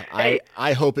idea. Hey,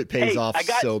 I hope it pays off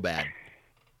so bad.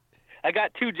 I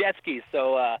got 2 jet skis,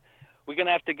 so we're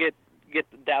gonna have to get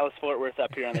Dallas Fort Worth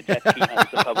up here on a jet ski on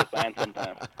some public land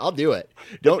sometime. I'll do it.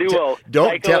 Don't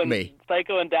tempt me.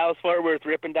 Psycho and Dallas Fort Worth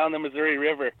ripping down the Missouri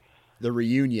River. The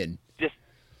reunion. Just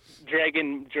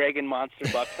dragging monster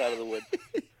bucks out of the woods.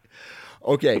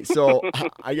 Okay, so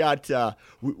I got.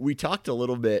 We talked a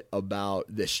little bit about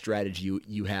the strategy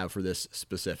you have for this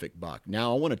specific buck.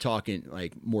 Now I want to talk in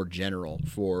like more general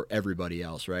for everybody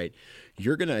else, right?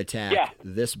 You're going to attack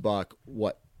this buck.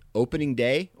 What, opening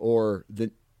day or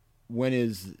when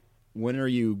are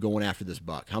you going after this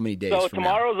buck? How many days? So from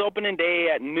tomorrow's now? Opening day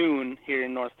at noon here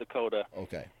in North Dakota.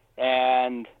 Okay.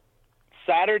 And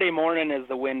Saturday morning is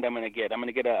the wind I'm going to get.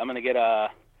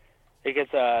 It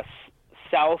gets a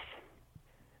south.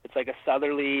 It's like a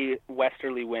southerly,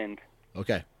 westerly wind.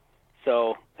 Okay.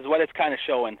 So is what it's kind of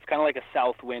showing. It's kind of like a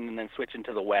south wind and then switching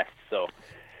to the west. So.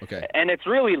 Okay. And it's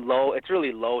really low. It's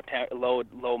really low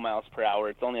miles per hour.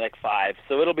 It's only like 5.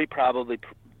 So it'll be probably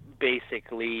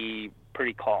basically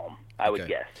pretty calm, I would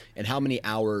guess. And how many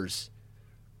hours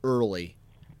early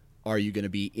are you going to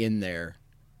be in there,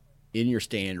 in your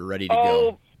stand, ready to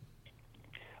go?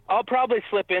 I'll probably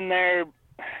slip in there.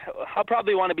 I'll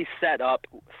probably want to be set up,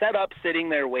 sitting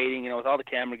there waiting, with all the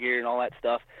camera gear and all that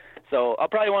stuff. So I'll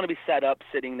probably want to be set up,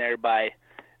 sitting there by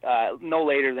no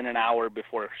later than an hour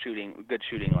before good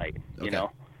shooting light,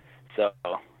 So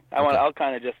I'll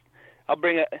kind of I'll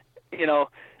bring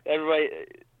everybody.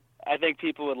 I think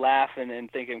people would laugh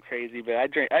and think I'm crazy, but I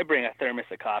bring a thermos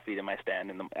of coffee to my stand,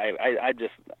 and I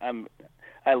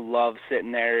love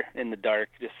sitting there in the dark,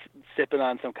 just sipping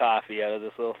on some coffee out of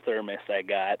this little thermos I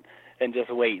got, and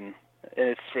just waiting. And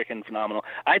it's freaking phenomenal.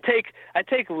 I take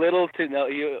little to no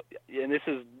you, and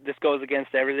this goes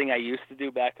against everything I used to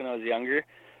do back when I was younger.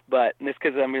 But it's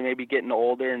because I'm maybe getting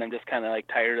older and I'm just kind of like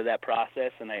tired of that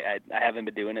process, and I haven't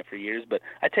been doing it for years. But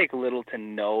I take little to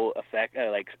no effect,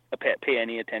 pay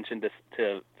any attention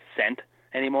to scent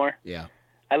anymore. Yeah.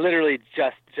 I literally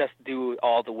just do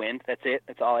all the wind. That's it.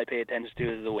 That's all I pay attention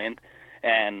to is the wind,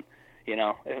 and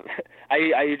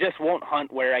I just won't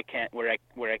hunt where I can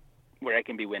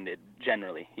be winded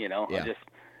generally. Yeah. I just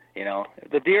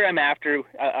the deer I'm after,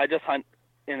 I just hunt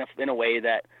in a way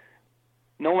that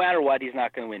no matter what, he's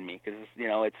not going to win me, because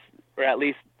it's, or at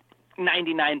least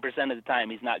 99% of the time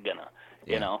he's not gonna,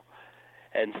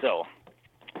 and so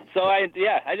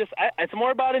it's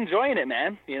more about enjoying it,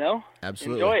 man.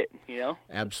 Absolutely, enjoy it.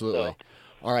 Absolutely. So.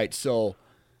 All right, so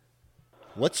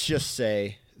let's just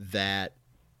say that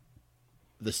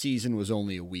the season was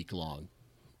only a week long,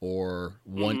 or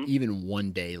even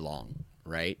 1 day long,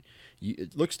 right?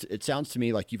 It sounds to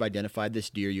me like you've identified this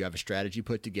deer. You have a strategy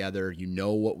put together. You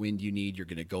know what wind you need. You're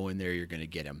going to go in there. You're going to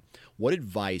get him. What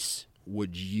advice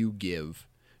would you give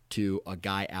to a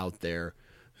guy out there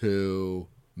who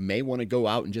may want to go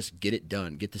out and just get it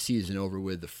done, get the season over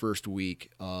with the first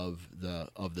week of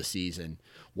the season?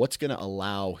 What's going to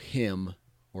allow him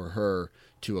or her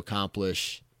to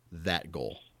accomplish that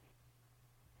goal?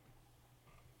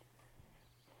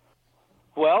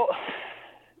 Well,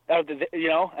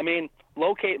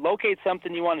 locate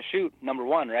something you want to shoot. Number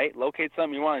one, right? Locate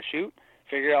something you want to shoot.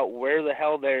 Figure out where the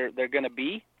hell they're going to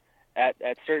be at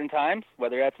certain times,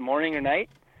 whether that's morning or night.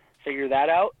 Figure that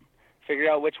out.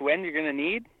 Figure out which wind you're going to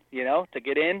need, to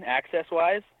get in access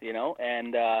wise,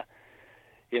 and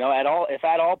if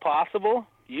at all possible,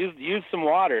 use some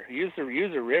water. Use a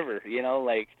river.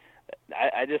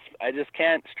 I just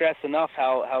can't stress enough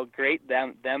how great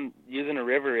them using a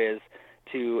river is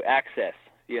to access,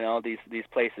 these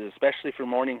places, especially for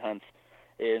morning hunts.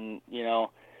 And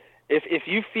if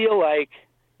you feel like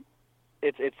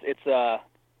it's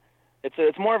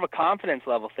more of a confidence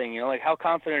level thing, like how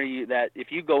confident are you that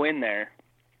if you go in there,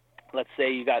 let's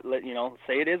say you got,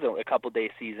 say it is a couple day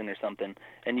season or something,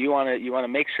 and you want to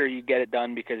make sure you get it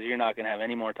done because you're not going to have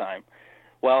any more time.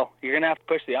 Well, you're going to have to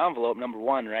push the envelope, number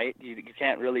one, right? You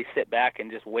can't really sit back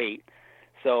and just wait.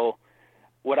 So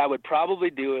what I would probably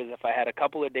do is, if I had a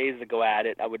couple of days to go at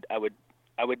it, I would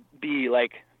be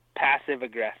like passive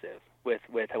aggressive with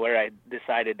where I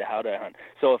decided how to hunt.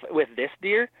 So with this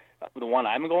deer, the one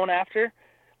I'm going after,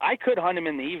 I could hunt him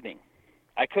in the evening.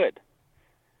 I could.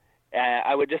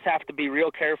 I would just have to be real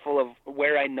careful of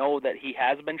where I know that he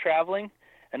has been traveling,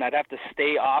 and I'd have to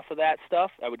stay off of that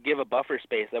stuff. I would give a buffer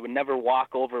space. I would never walk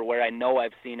over where I know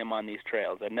I've seen him on these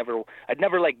trails. I'd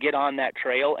never like get on that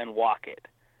trail and walk it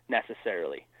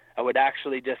necessarily. I would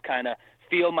actually just kind of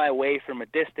feel my way from a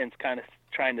distance, kind of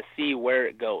trying to see where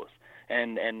it goes,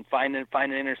 and find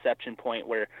an interception point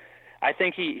where I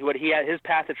think his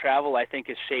path of travel, I think,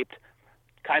 is shaped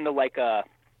kind of like a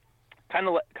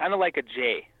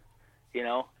J,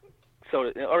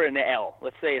 so, or an L.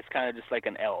 Let's say it's kind of just like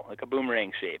an L, like a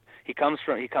boomerang shape. He comes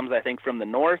I think from the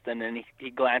north, and then he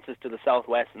glances to the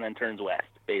southwest and then turns west,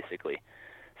 basically.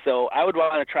 So I would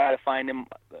want to try to find him.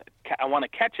 I want to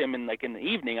catch him in the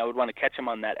evening. I would want to catch him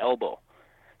on that elbow,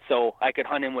 so I could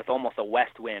hunt him with almost a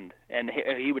west wind, and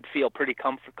he would feel pretty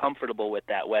comfortable with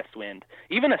that west wind,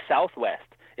 even a southwest.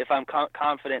 If I'm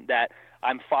confident that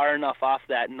I'm far enough off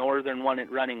that northern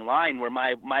running line where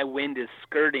my wind is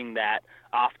skirting that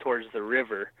off towards the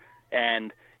river,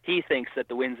 and he thinks that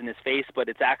the wind's in his face, but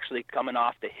it's actually coming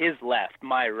off to his left,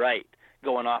 my right,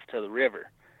 going off to the river.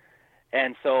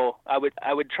 And so I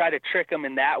would try to trick him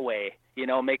in that way,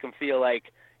 make him feel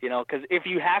like, because if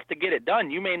you have to get it done,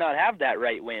 you may not have that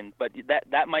right wind, but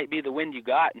that might be the wind you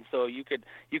got, and so you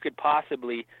could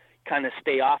possibly kind of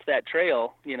stay off that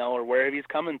trail, or wherever he's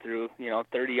coming through,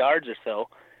 30 yards or so,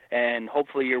 and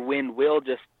hopefully your wind will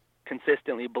just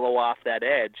consistently blow off that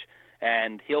edge,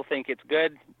 and he'll think it's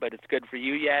good, but it's good for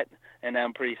you yet, and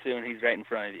then pretty soon he's right in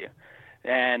front of you.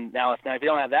 And now if you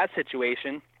don't have that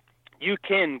situation, you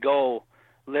can go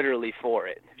literally for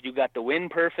it. If you got the wind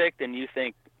perfect and you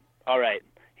think, all right,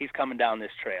 he's coming down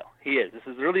this trail. He is. This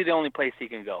is really the only place he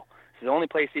can go. This is the only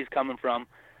place he's coming from.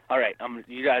 All right,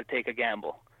 you got to take a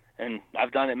gamble. And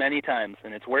I've done it many times,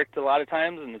 and it's worked a lot of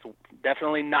times, and it's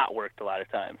definitely not worked a lot of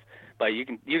times. But you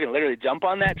can literally jump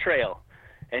on that trail,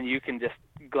 and you can just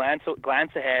glance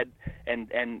ahead,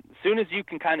 and as soon as you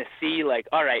can kind of see, like,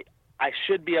 all right, I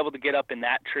should be able to get up in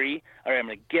that tree, or I'm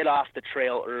going to get off the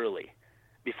trail early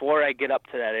before I get up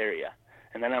to that area,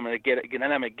 and then I'm going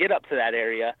to get up to that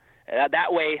area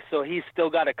that way. So he's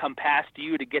still got to come past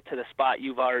you to get to the spot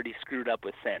you've already screwed up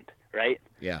with scent, right?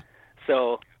 Yeah.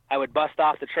 So I would bust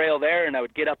off the trail there, and I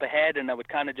would get up ahead, and I would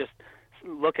kind of just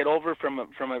look it over from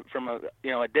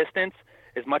a distance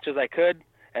as much as I could,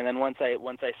 and then once I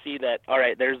see that, all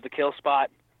right, there's the kill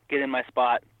spot, get in my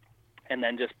spot. And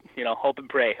then just, hope and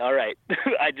pray. All right,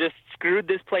 I just screwed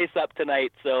this place up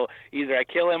tonight, so either I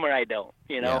kill him or I don't,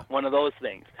 one of those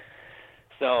things.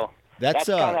 So that's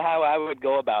kind of how I would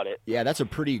go about it. Yeah, that's a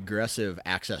pretty aggressive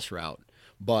access route,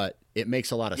 but it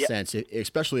makes a lot of sense,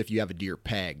 especially if you have a deer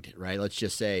pegged, right? Let's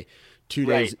just say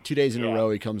Right. 2 days in a Yeah.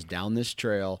 row, he comes down this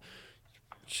trail.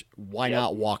 Why Yep.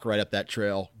 not walk right up that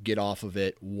trail, get off of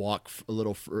it, walk a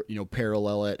little,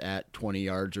 parallel it at 20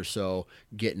 yards or so,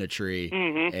 get in a tree,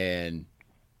 and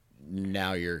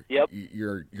now you're Yep.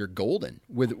 you're golden.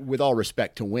 With all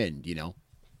respect to wind,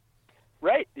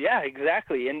 Right. Yeah,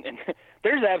 exactly. And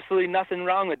there's absolutely nothing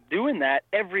wrong with doing that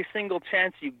every single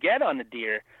chance you get on a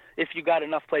deer if you got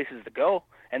enough places to go.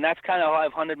 And that's kind of how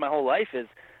I've hunted my whole life is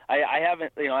I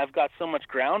haven't, I've got so much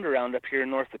ground around up here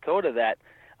in North Dakota that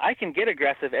I can get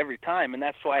aggressive every time. And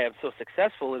that's why I'm so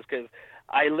successful is because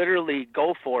I literally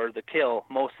go for the kill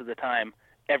most of the time,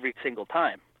 every single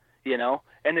time,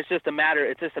 and it's just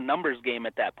a numbers game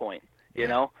at that point.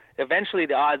 Eventually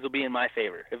the odds will be in my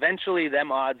favor. Eventually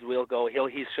them odds will go,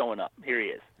 he's showing up. Here he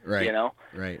is. Right.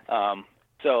 Right.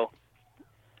 So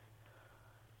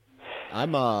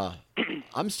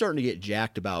I'm starting to get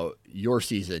jacked about your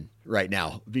season right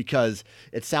now because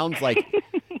it sounds like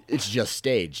it's just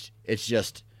staged. It's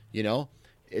just,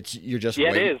 you're just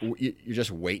you're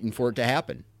just waiting for it to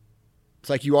happen. It's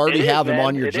like you already have him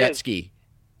on your jet ski.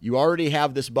 You already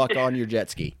have this buck on your jet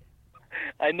ski.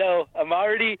 I know. I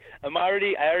already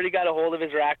got a hold of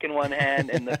his rack in one hand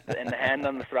and the hand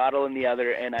on the throttle in the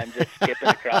other, and I'm just skipping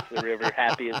across the river,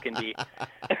 happy as can be.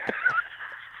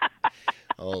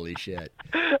 Holy shit.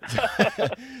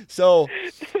 So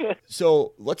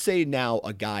let's say now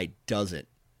a guy doesn't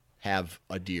have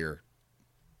a deer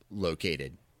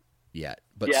located yet,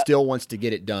 but still wants to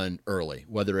get it done early,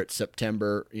 whether it's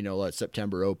September, a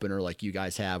September opener like you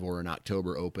guys have, or an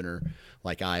October opener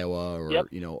like Iowa or,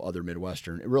 other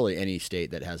Midwestern, really any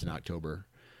state that has an October.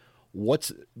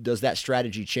 Does that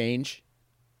strategy change?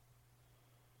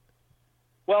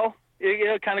 Well,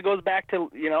 it kind of goes back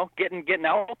to, getting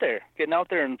out there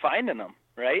and finding them,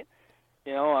 right?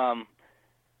 I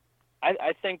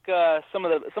think some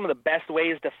of the best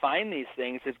ways to find these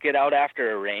things is get out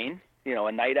after a rain,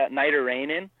 a night of rain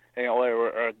in,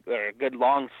 or a good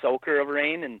long soaker of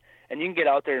rain, and you can get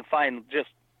out there and find just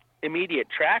immediate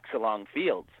tracks along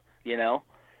fields,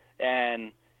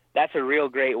 and that's a real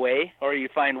great way. Or you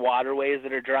find waterways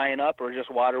that are drying up, or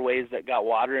just waterways that got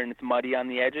water and it's muddy on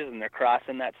the edges and they're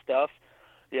crossing that stuff.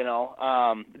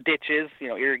 Ditches,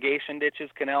 irrigation ditches,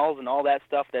 canals, and all that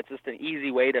stuff. That's just an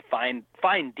easy way to find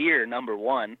deer. Number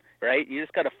one, right? You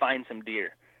just got to find some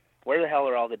deer. Where the hell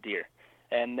are all the deer?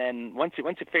 And then once you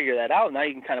figure that out, now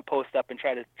you can kind of post up and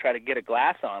try to get a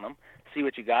glass on them, see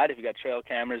what you got. If you got trail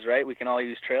cameras, right? We can all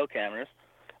use trail cameras.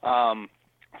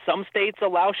 Some states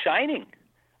allow shining.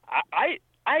 I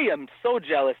am so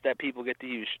jealous that people get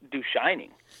to do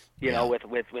shining, with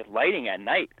lighting at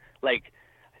night. Like,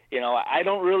 I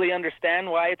don't really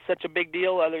understand why it's such a big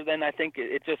deal, other than I think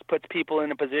it just puts people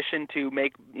in a position to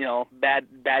make,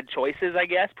 bad choices, I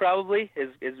guess, probably,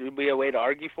 would be a way to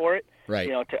argue for it. Right.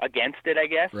 Against it, I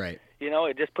guess. Right.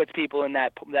 It just puts people in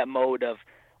that mode of,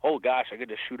 oh, gosh, I could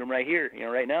just shoot him right here,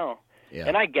 right now. Yeah.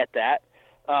 And I get that.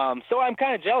 So I'm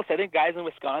kind of jealous. I think guys in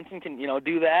Wisconsin can,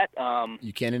 do that.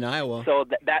 You can in Iowa. So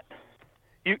that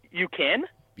you can?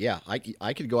 Yeah,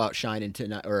 I could go out shining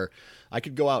tonight, or I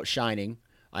could go out shining.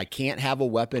 I can't have a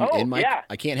weapon I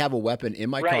can't have a weapon in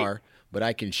my car, but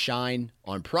I can shine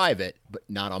on private, but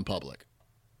not on public.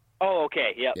 Oh,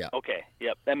 okay. Yep. Yeah. Okay.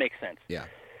 Yep. That makes sense. Yeah.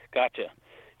 Gotcha.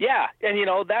 Yeah, and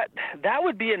that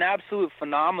would be an absolute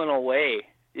phenomenal way,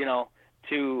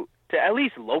 to at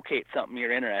least locate something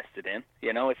you're interested in,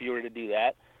 if you were to do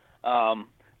that.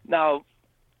 Now,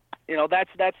 that's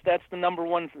the number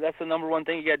one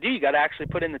thing you got to do. You got to actually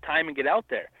put in the time and get out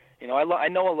there. I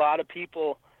know a lot of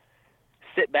people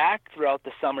sit back throughout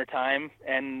the summertime,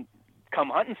 and come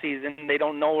hunting season, they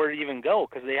don't know where to even go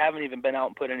because they haven't even been out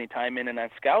and put any time in and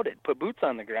scouted, put boots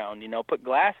on the ground,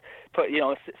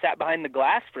 sat behind the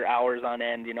glass for hours on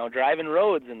end, driving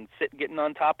roads and getting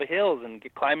on top of hills and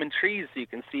climbing trees so you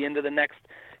can see into the next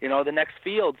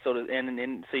field, so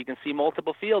you can see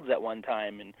multiple fields at one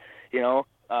time, and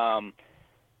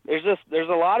there's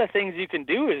a lot of things you can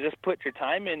do is just put your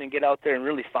time in and get out there and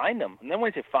really find them. And then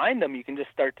once you find them, you can just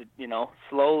start to,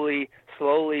 slowly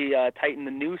tighten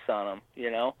the noose on them,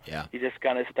 Yeah. You just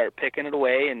kind of start picking it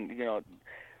away. And,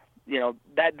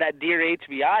 that deer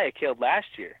HVI I killed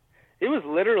last year, I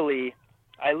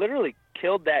literally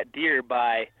killed that deer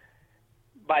by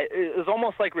it was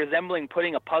almost like resembling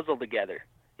putting a puzzle together.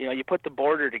 You put the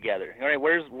border together. All right,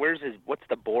 what's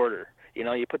the border?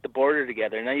 You put the border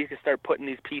together, and now you can start putting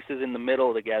these pieces in the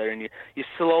middle together, and you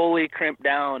slowly crimp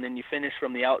down, and you finish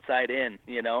from the outside in,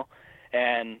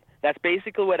 and that's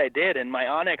basically what I did. And my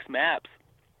Onyx maps,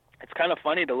 it's kind of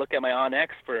funny to look at my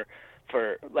Onyx for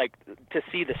like to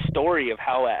see the story of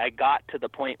how I got to the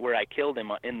point where I killed him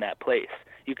in that place.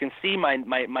 you can see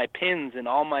my pins and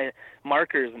all my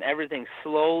markers and everything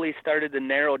slowly started to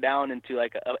narrow down into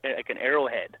like an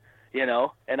arrowhead, you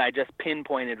know, and I just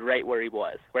pinpointed right where he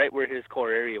was, right where his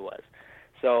core area was.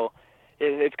 So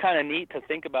it's kind of neat to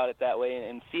think about it that way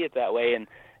and see it that way. And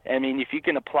I mean, if you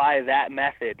can apply that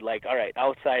method, like, all right,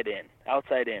 outside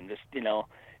in, just, you know,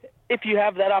 if you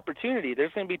have that opportunity,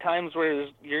 there's going to be times where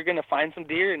you're going to find some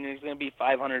deer and there's going to be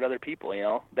 500 other people, you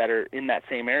know, that are in that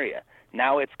same area.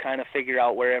 Now it's kind of figure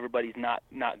out where everybody's not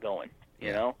going,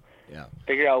 you know? Yeah.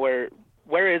 Figure out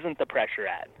where isn't the pressure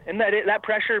at. And that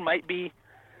pressure might be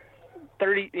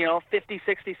 30, you know, 50,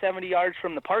 60, 70 yards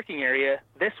from the parking area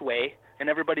this way, and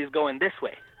everybody's going this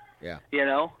way. Yeah. You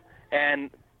know? And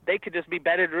they could just be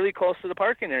bedded really close to the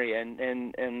parking area,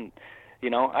 and you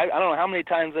know, I don't know how many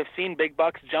times I've seen big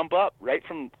bucks jump up right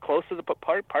from close to the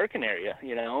parking area,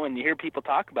 you know, and you hear people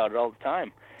talk about it all the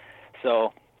time.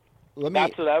 So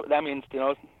that's what that means, you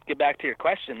know, get back to your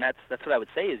question. That's what I would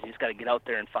say is you just got to get out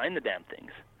there and find the damn things.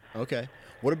 Okay.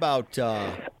 What about,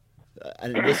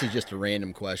 and this is just a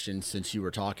random question since you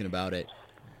were talking about it,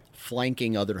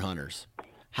 flanking other hunters.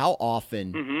 How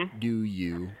often do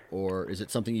you, or is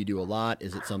it something you do a lot?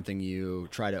 Is it something you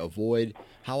try to avoid?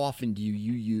 How often do you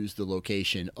use the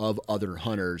location of other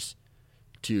hunters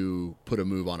to put a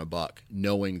move on a buck,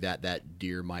 knowing that that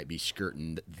deer might be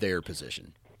skirting their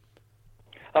position?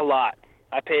 A lot.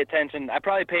 I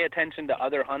probably pay attention to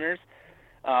other hunters.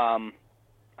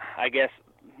 I guess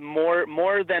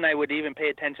more than I would even pay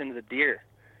attention to the deer.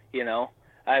 You know,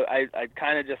 I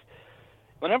kind of just,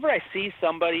 whenever I see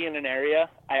somebody in an area,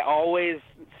 I always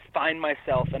find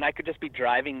myself, and I could just be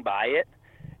driving by it,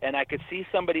 and I could see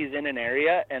somebody's in an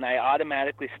area, and I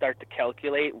automatically start to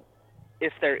calculate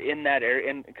if they're in that area,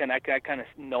 and I kind of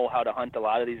know how to hunt a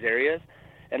lot of these areas,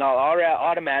 and I'll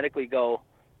automatically go,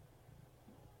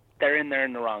 they're in there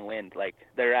in the wrong wind. Like,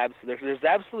 there's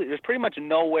pretty much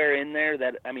nowhere in there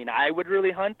that, I mean, I would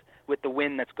really hunt with the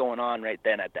wind that's going on right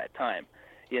then at that time,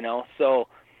 you know, so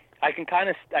I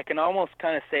can almost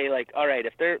kind of say, like, all right,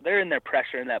 if they're in their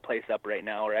pressure in that place up right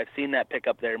now, or I've seen that pick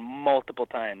up there multiple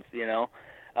times, you know,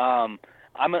 I'm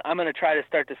going to try to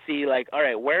start to see, like, all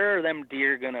right, where are them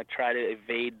deer going to try to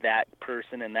evade that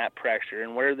person and that pressure,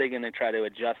 and where are they going to try to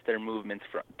adjust their movements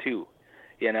to,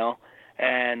 you know?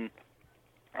 And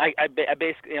I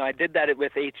basically, you know, I did that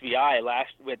with HVI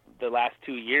with the last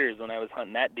 2 years when I was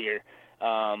hunting that deer.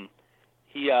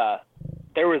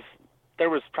 There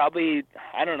was probably,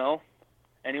 I don't know,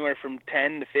 anywhere from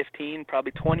 10 to 15,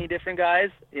 probably 20 different guys,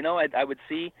 you know, I would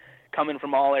see coming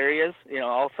from all areas, you know,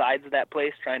 all sides of that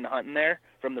place, trying to hunt in there,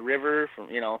 from the river,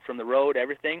 from the road,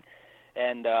 everything.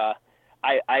 And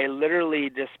I literally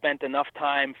just spent enough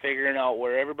time figuring out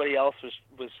where everybody else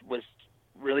was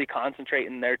really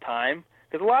concentrating their time.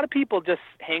 Because a lot of people just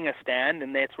hang a stand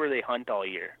and that's where they hunt all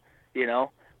year, you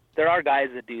know. There are guys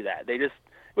that do that.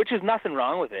 Which is nothing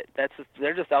wrong with it.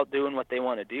 They're just out doing what they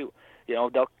want to do. You know,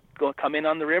 they'll come in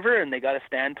on the river and they got to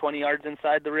stand 20 yards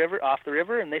inside the river, off the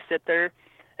river, and they sit there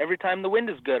every time the wind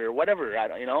is good or whatever,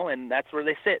 you know, and that's where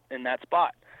they sit in that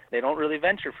spot. They don't really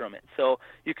venture from it. So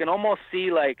you can almost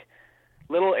see like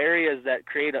little areas that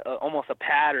create almost a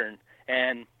pattern,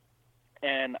 and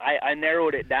I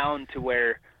narrowed it down to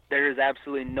where there is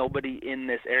absolutely nobody in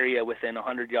this area within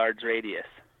 100 yards radius,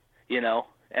 you know,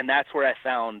 and that's where I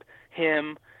found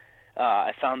him.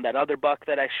 I found that other buck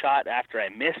that I shot after I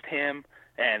missed him,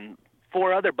 and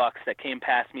 4 other bucks that came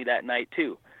past me that night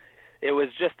too. It was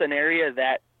just an area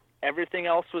that everything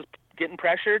else was getting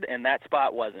pressured and that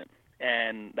spot wasn't.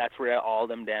 And that's where all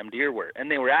them damn deer were.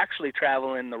 And they were actually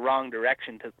traveling the wrong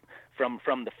direction from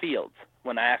the fields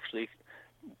when I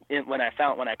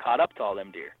caught up to all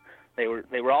them deer. They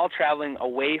were all traveling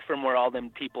away from where all them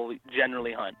people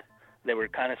generally hunt. They were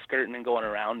kind of skirting and going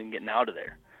around and getting out of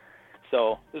there.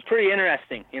 So it was pretty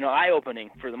interesting, you know,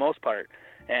 eye-opening for the most part.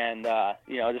 And,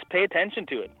 you know, just pay attention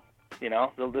to it. You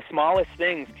know, the smallest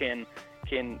things can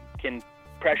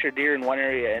pressure deer in one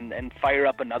area and fire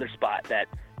up another spot that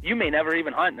you may never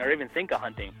even hunt or even think of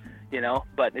hunting, you know.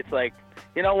 But it's like,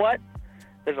 you know what?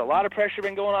 There's a lot of pressure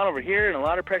been going on over here and a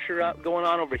lot of pressure going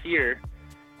on over here.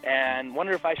 And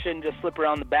wonder if I shouldn't just slip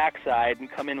around the backside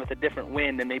and come in with a different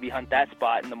wind and maybe hunt that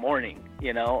spot in the morning,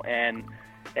 you know, and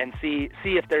see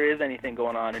if there is anything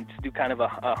going on, and just do kind of a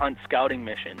hunt scouting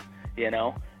mission, you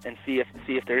know, and see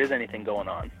if there is anything going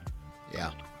on.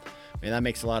 Yeah, I mean, that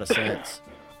makes a lot of sense.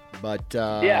 But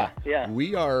yeah,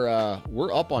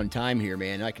 we're up on time here,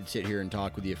 man. I could sit here and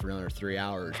talk with you for another 3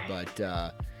 hours, but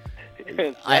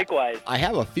likewise, I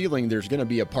have a feeling there's going to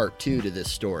be a part 2 to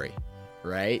this story,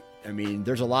 right? I mean,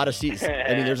 there's a lot of season.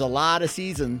 I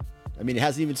mean, it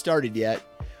hasn't even started yet,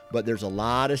 but there's a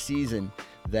lot of season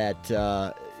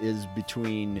that is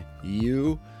between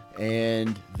you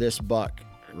and this buck,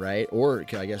 right? Or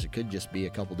I guess it could just be a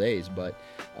couple days, but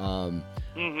I'm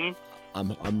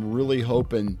really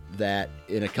hoping that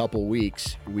in a couple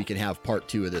weeks we can have part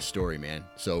 2 of this story, man.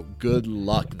 So good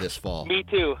luck this fall. Me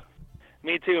too,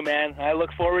 man. I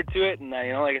look forward to it, and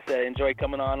like I said, I enjoy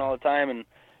coming on all the time and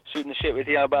shooting the shit with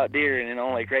you about deer. And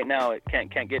like right now, it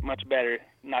can't get much better.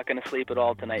 Not going to sleep at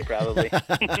all tonight, probably.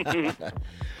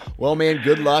 Well, man,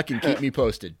 good luck and keep me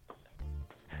posted.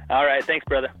 All right, thanks,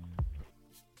 brother.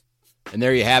 And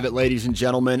there you have it, ladies and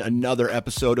gentlemen. Another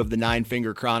episode of the Nine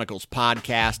Finger Chronicles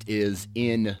podcast is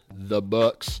in the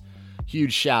books.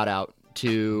 Huge shout out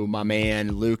to my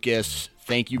man, Lucas.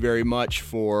 Thank you very much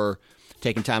for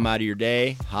taking time out of your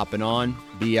day, hopping on,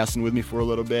 BSing with me for a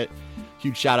little bit.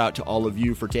 Huge shout out to all of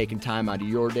you for taking time out of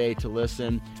your day to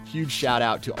listen. Huge shout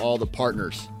out to all the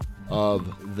partners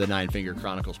of the Nine Finger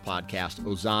Chronicles podcast: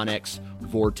 Ozonics,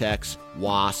 Vortex,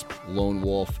 Wasp, Lone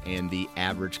Wolf, and the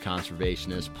Average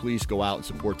Conservationist. Please go out and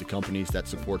support the companies that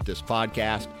support this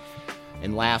podcast.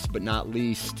 And last but not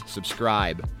least,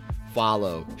 subscribe,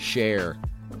 follow, share.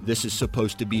 This is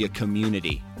supposed to be a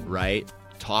community, right?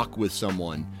 Talk with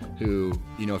someone who,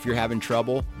 if you're having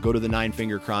trouble, go to the Nine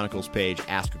Finger Chronicles page,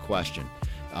 ask a question.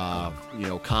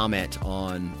 Comment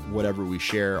on whatever we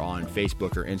share on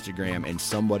Facebook or Instagram, and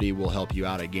somebody will help you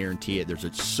out. I guarantee it. There's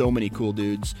so many cool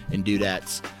dudes and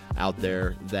dudettes out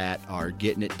there that are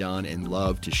getting it done and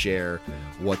love to share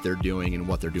what they're doing and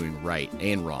what they're doing right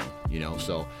and wrong.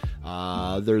 So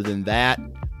other than that,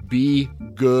 be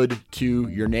good to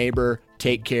your neighbor.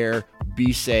 Take care.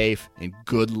 Be safe, and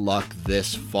good luck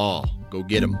this fall. Go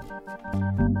get 'em.